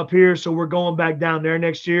came up here, so we're going back down there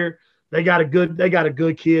next year. They got a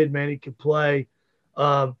good kid, man. He can play.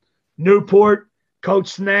 Newport, Coach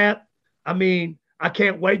Snap. I mean, I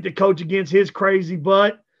can't wait to coach against his crazy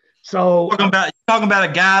butt. So talking about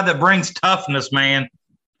a guy that brings toughness, man.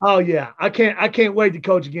 Oh yeah, I can't wait to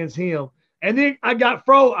coach against him. And then I got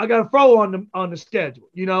Fro on the schedule.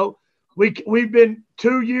 We've been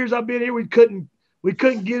 2 years I've been here. We couldn't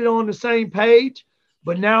get it on the same page,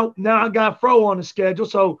 but now I got Fro on the schedule.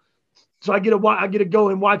 So I get to go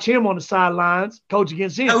and watch him on the sidelines, coach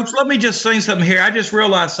against him. Coach, let me just say something here. I just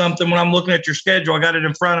realized something when I'm looking at your schedule. I got it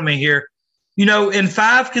in front of me here. In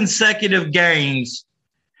 5 consecutive games,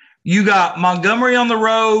 you got Montgomery on the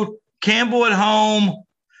road, Campbell at home,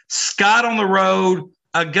 Scott on the road,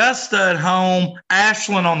 Augusta at home,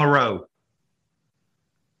 Ashland on the road.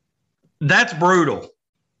 That's brutal.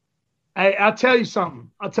 Hey, I'll tell you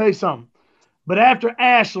something. But after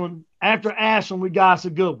Ashland, we got us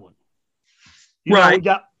a good one. Right. We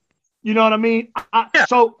got, you know what I mean? Yeah.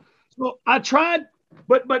 So I tried,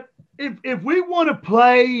 but if we want to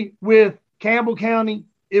play with Campbell County,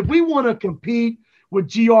 if we want to compete with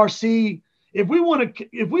GRC, if we want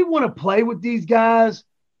to play with these guys,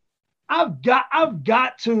 we've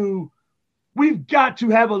got to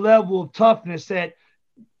have a level of toughness that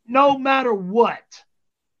no matter what,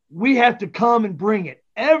 we have to come and bring it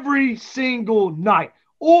every single night.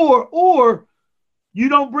 Or you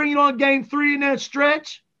don't bring it on game 3 in that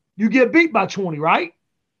stretch, you get beat by 20, right?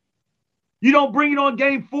 You don't bring it on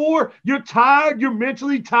game 4, you're tired, you're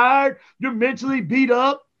mentally tired, you're mentally beat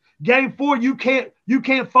up. Game 4, you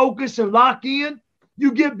can't focus and lock in,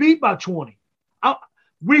 you get beat by 20.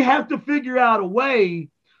 We have to figure out a way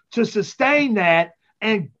to sustain that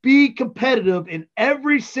and be competitive in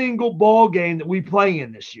every single ball game that we play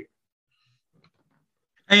in this year.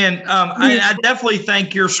 And I definitely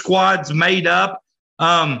think your squad's made up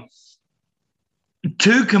to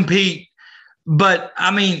compete. But,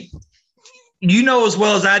 I mean, as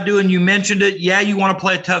well as I do, and you mentioned it, yeah, you want to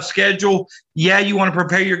play a tough schedule. Yeah, you want to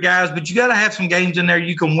prepare your guys, but you got to have some games in there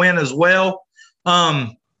you can win as well.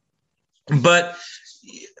 But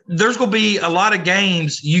there's going to be a lot of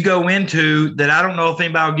games you go into that I don't know if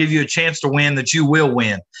anybody will give you a chance to win that you will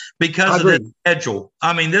win because of the schedule.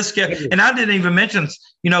 I mean, this schedule, and I didn't even mention,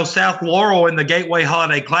 South Laurel in the Gateway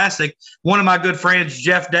Holiday Classic. One of my good friends,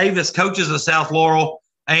 Jeff Davis, coaches at South Laurel,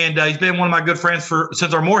 and he's been one of my good friends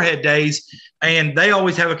since our Moorhead days. And they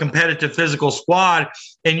always have a competitive physical squad,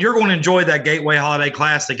 and you're going to enjoy that Gateway Holiday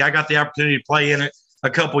Classic. I got the opportunity to play in it a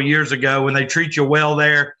couple years ago, and they treat you well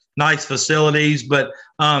there. Nice facilities, but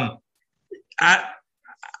I'm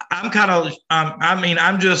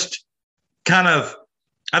just kind of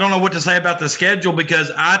I don't know what to say about the schedule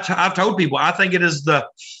because I've told people I think it is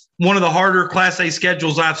one of the harder Class A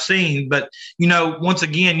schedules I've seen. But once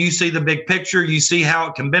again, you see the big picture, you see how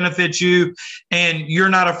it can benefit you, and you're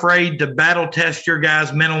not afraid to battle test your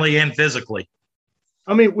guys mentally and physically.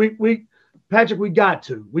 I mean, we Patrick, we got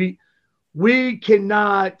to we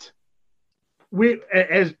cannot. We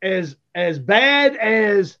as bad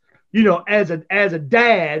as as a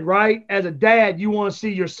dad, right? As a dad, you want to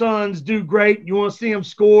see your sons do great. You want to see them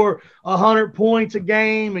score 100 points a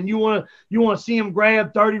game, and you want to see them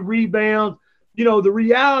grab 30 rebounds. The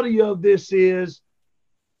reality of this is,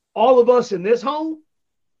 all of us in this home,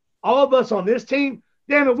 all of us on this team,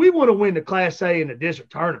 damn it, we want to win the Class A in the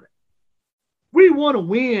district tournament. We want to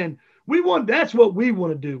win. That's what we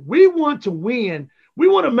want to do. We want to win. We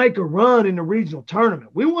want to make a run in the regional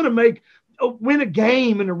tournament. We want to win a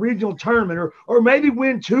game in the regional tournament or maybe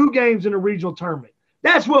win 2 games in the regional tournament.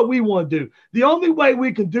 That's what we want to do. The only way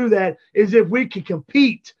we can do that is if we can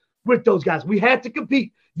compete with those guys. We have to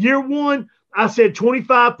compete. Year 1, I said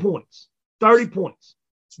 25 points, 30 points.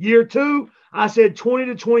 Year 2, I said 20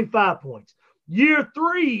 to 25 points. Year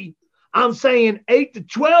 3, I'm saying 8 to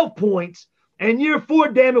 12 points. And year 4,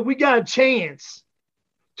 damn it, we got a chance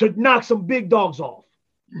to knock some big dogs off.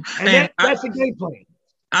 And that's the game plan.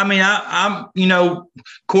 I mean, I'm of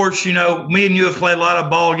course, me and you have played a lot of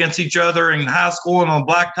ball against each other in high school and on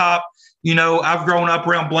blacktop. I've grown up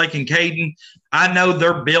around Blake and Caden. I know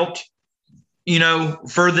they're built,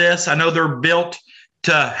 for this. I know they're built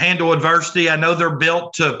to handle adversity. I know they're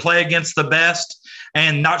built to play against the best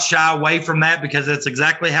and not shy away from that, because it's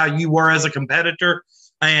exactly how you were as a competitor.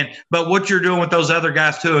 But what you're doing with those other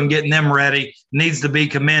guys too and getting them ready needs to be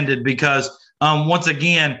commended, because once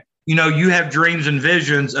again, you have dreams and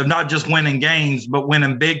visions of not just winning games, but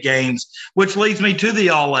winning big games, which leads me to the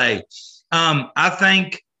All-A. I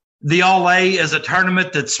think the All-A is a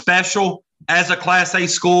tournament that's special. As a Class A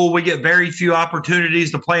school, we get very few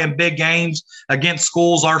opportunities to play in big games against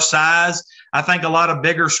schools our size. I think a lot of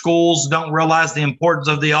bigger schools don't realize the importance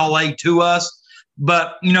of the All-A to us.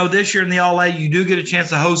 But, this year in the All-A, you do get a chance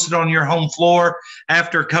to host it on your home floor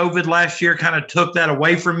after COVID last year kind of took that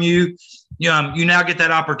away from you. You now get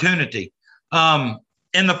that opportunity.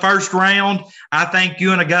 In the first round, I think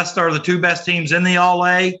you and Augusta are the two best teams in the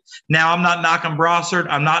All-A. Now, I'm not knocking Brossard.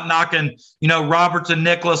 I'm not knocking, Robertson,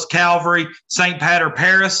 Nicholas, Calvary, St. Pat, or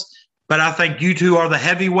Paris. But I think you two are the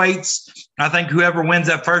heavyweights. I think whoever wins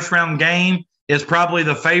that first round game is probably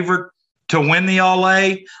the favorite to win the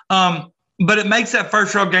All-A. But it makes that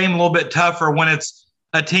first round game a little bit tougher when it's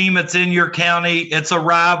a team that's in your county. It's a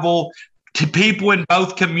rival. People in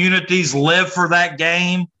both communities live for that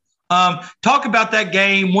game. Talk about that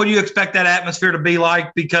game. What do you expect that atmosphere to be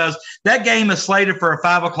like? Because that game is slated for a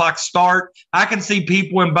 5:00 start. I can see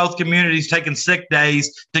people in both communities taking sick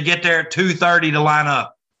days to get there at 2:30 to line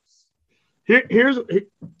up. Here's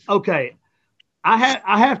okay. I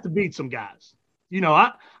have to beat some guys.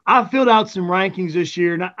 I filled out some rankings this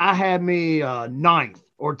year, and I had me 9th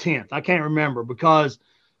or 10th. I can't remember, because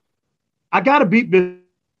I got to beat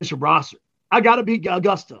Bishop Brossard. I got to beat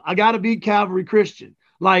Augusta. I got to beat Calvary Christian.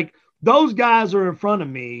 Like, those guys are in front of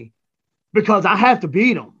me because I have to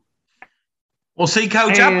beat them. Well, see,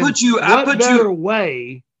 Coach, I put you. What I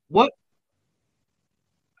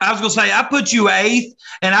was going to say, I put you 8th,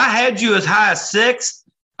 and I had you as high as 6th.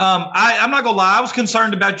 I'm not going to lie. I was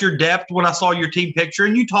concerned about your depth when I saw your team picture,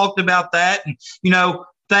 and you talked about that and,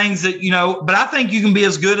 things that, but I think you can be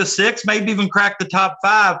as good as 6, maybe even crack the top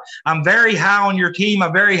 5. I'm very high on your team.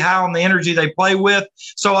 I'm very high on the energy they play with.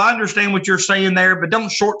 So I understand what you're saying there, but don't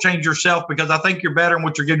shortchange yourself, because I think you're better than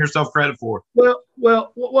what you're giving yourself credit for.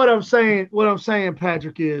 Well, what I'm saying,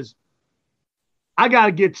 Patrick, is I got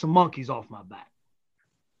to get some monkeys off my back.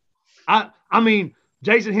 I mean,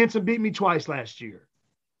 Jason Henson beat me twice last year.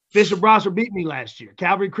 Bishop Brossard beat me last year.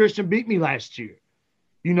 Calvary Christian beat me last year.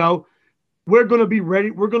 We're going to be ready.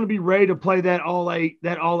 We're going to be ready to play that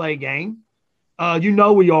All-A game.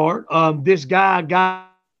 We are. This guy,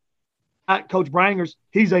 Coach Brangers,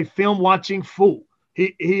 he's a film watching fool.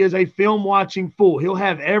 He is a film watching fool. He'll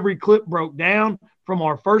have every clip broke down from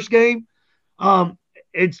our first game.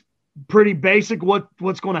 It's pretty basic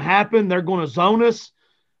what's going to happen. They're going to zone us,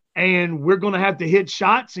 and we're going to have to hit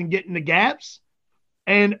shots and get in the gaps.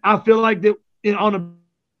 And I feel like that on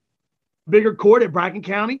a bigger court at Bracken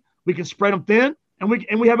County, we can spread them thin, and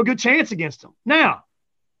we have a good chance against them. Now,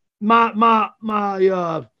 my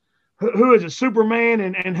who is it? Superman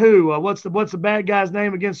and who? What's the bad guy's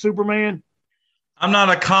name against Superman? I'm not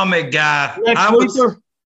a comic guy.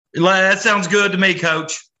 That sounds good to me,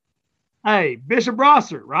 Coach. Hey, Bishop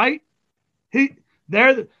Brossard, right?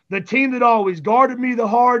 They're the team that always guarded me the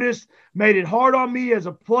hardest, made it hard on me as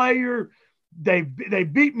a player. They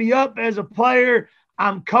beat me up as a player.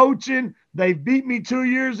 I'm coaching. They beat me 2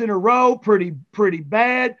 years in a row, pretty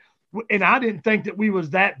bad. And I didn't think that we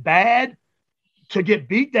was that bad to get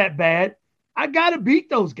beat that bad. I got to beat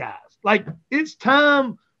those guys. Like, it's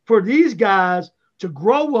time for these guys to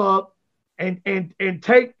grow up and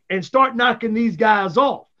start knocking these guys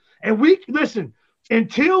off. And listen,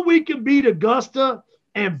 until we can beat Augusta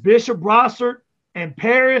and Bishop Brossard and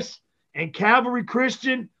Paris and Calvary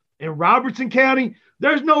Christian in Robertson County,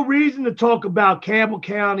 there's no reason to talk about Campbell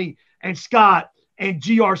County and Scott and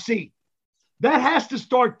GRC. That has to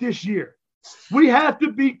start this year. We have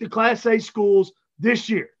to beat the Class A schools this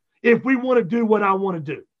year if we want to do what I want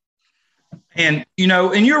to do. And,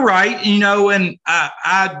 and you're right, and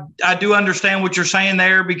I do understand what you're saying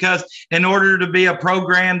there, because in order to be a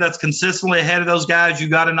program that's consistently ahead of those guys, you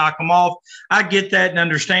got to knock them off. I get that and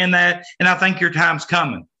understand that. And I think your time's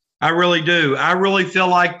coming. I really do. I really feel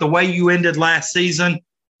like the way you ended last season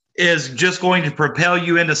is just going to propel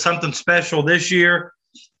you into something special this year.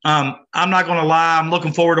 I'm not going to lie. I'm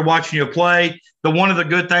looking forward to watching you play. One of the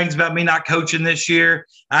good things about me not coaching this year,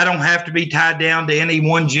 I don't have to be tied down to any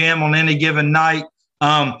one gym on any given night.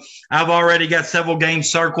 I've already got several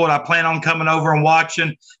games circled. I plan on coming over and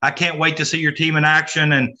watching. I can't wait to see your team in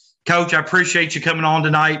action. And Coach, I appreciate you coming on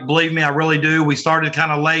tonight. Believe me, I really do. We started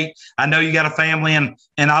kind of late. I know you got a family and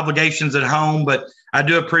obligations at home, but I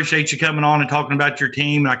do appreciate you coming on and talking about your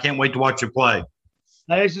team, and I can't wait to watch you play.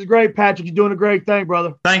 Hey, this is great, Patrick. You're doing a great thing,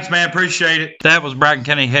 brother. Thanks, man. Appreciate it. That was Bracken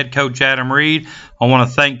County head coach Adam Reed. I want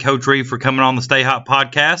to thank Coach Reed for coming on the Stay Hot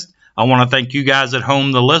podcast. I want to thank you guys at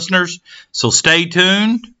home, the listeners. So stay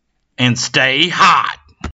tuned and stay hot.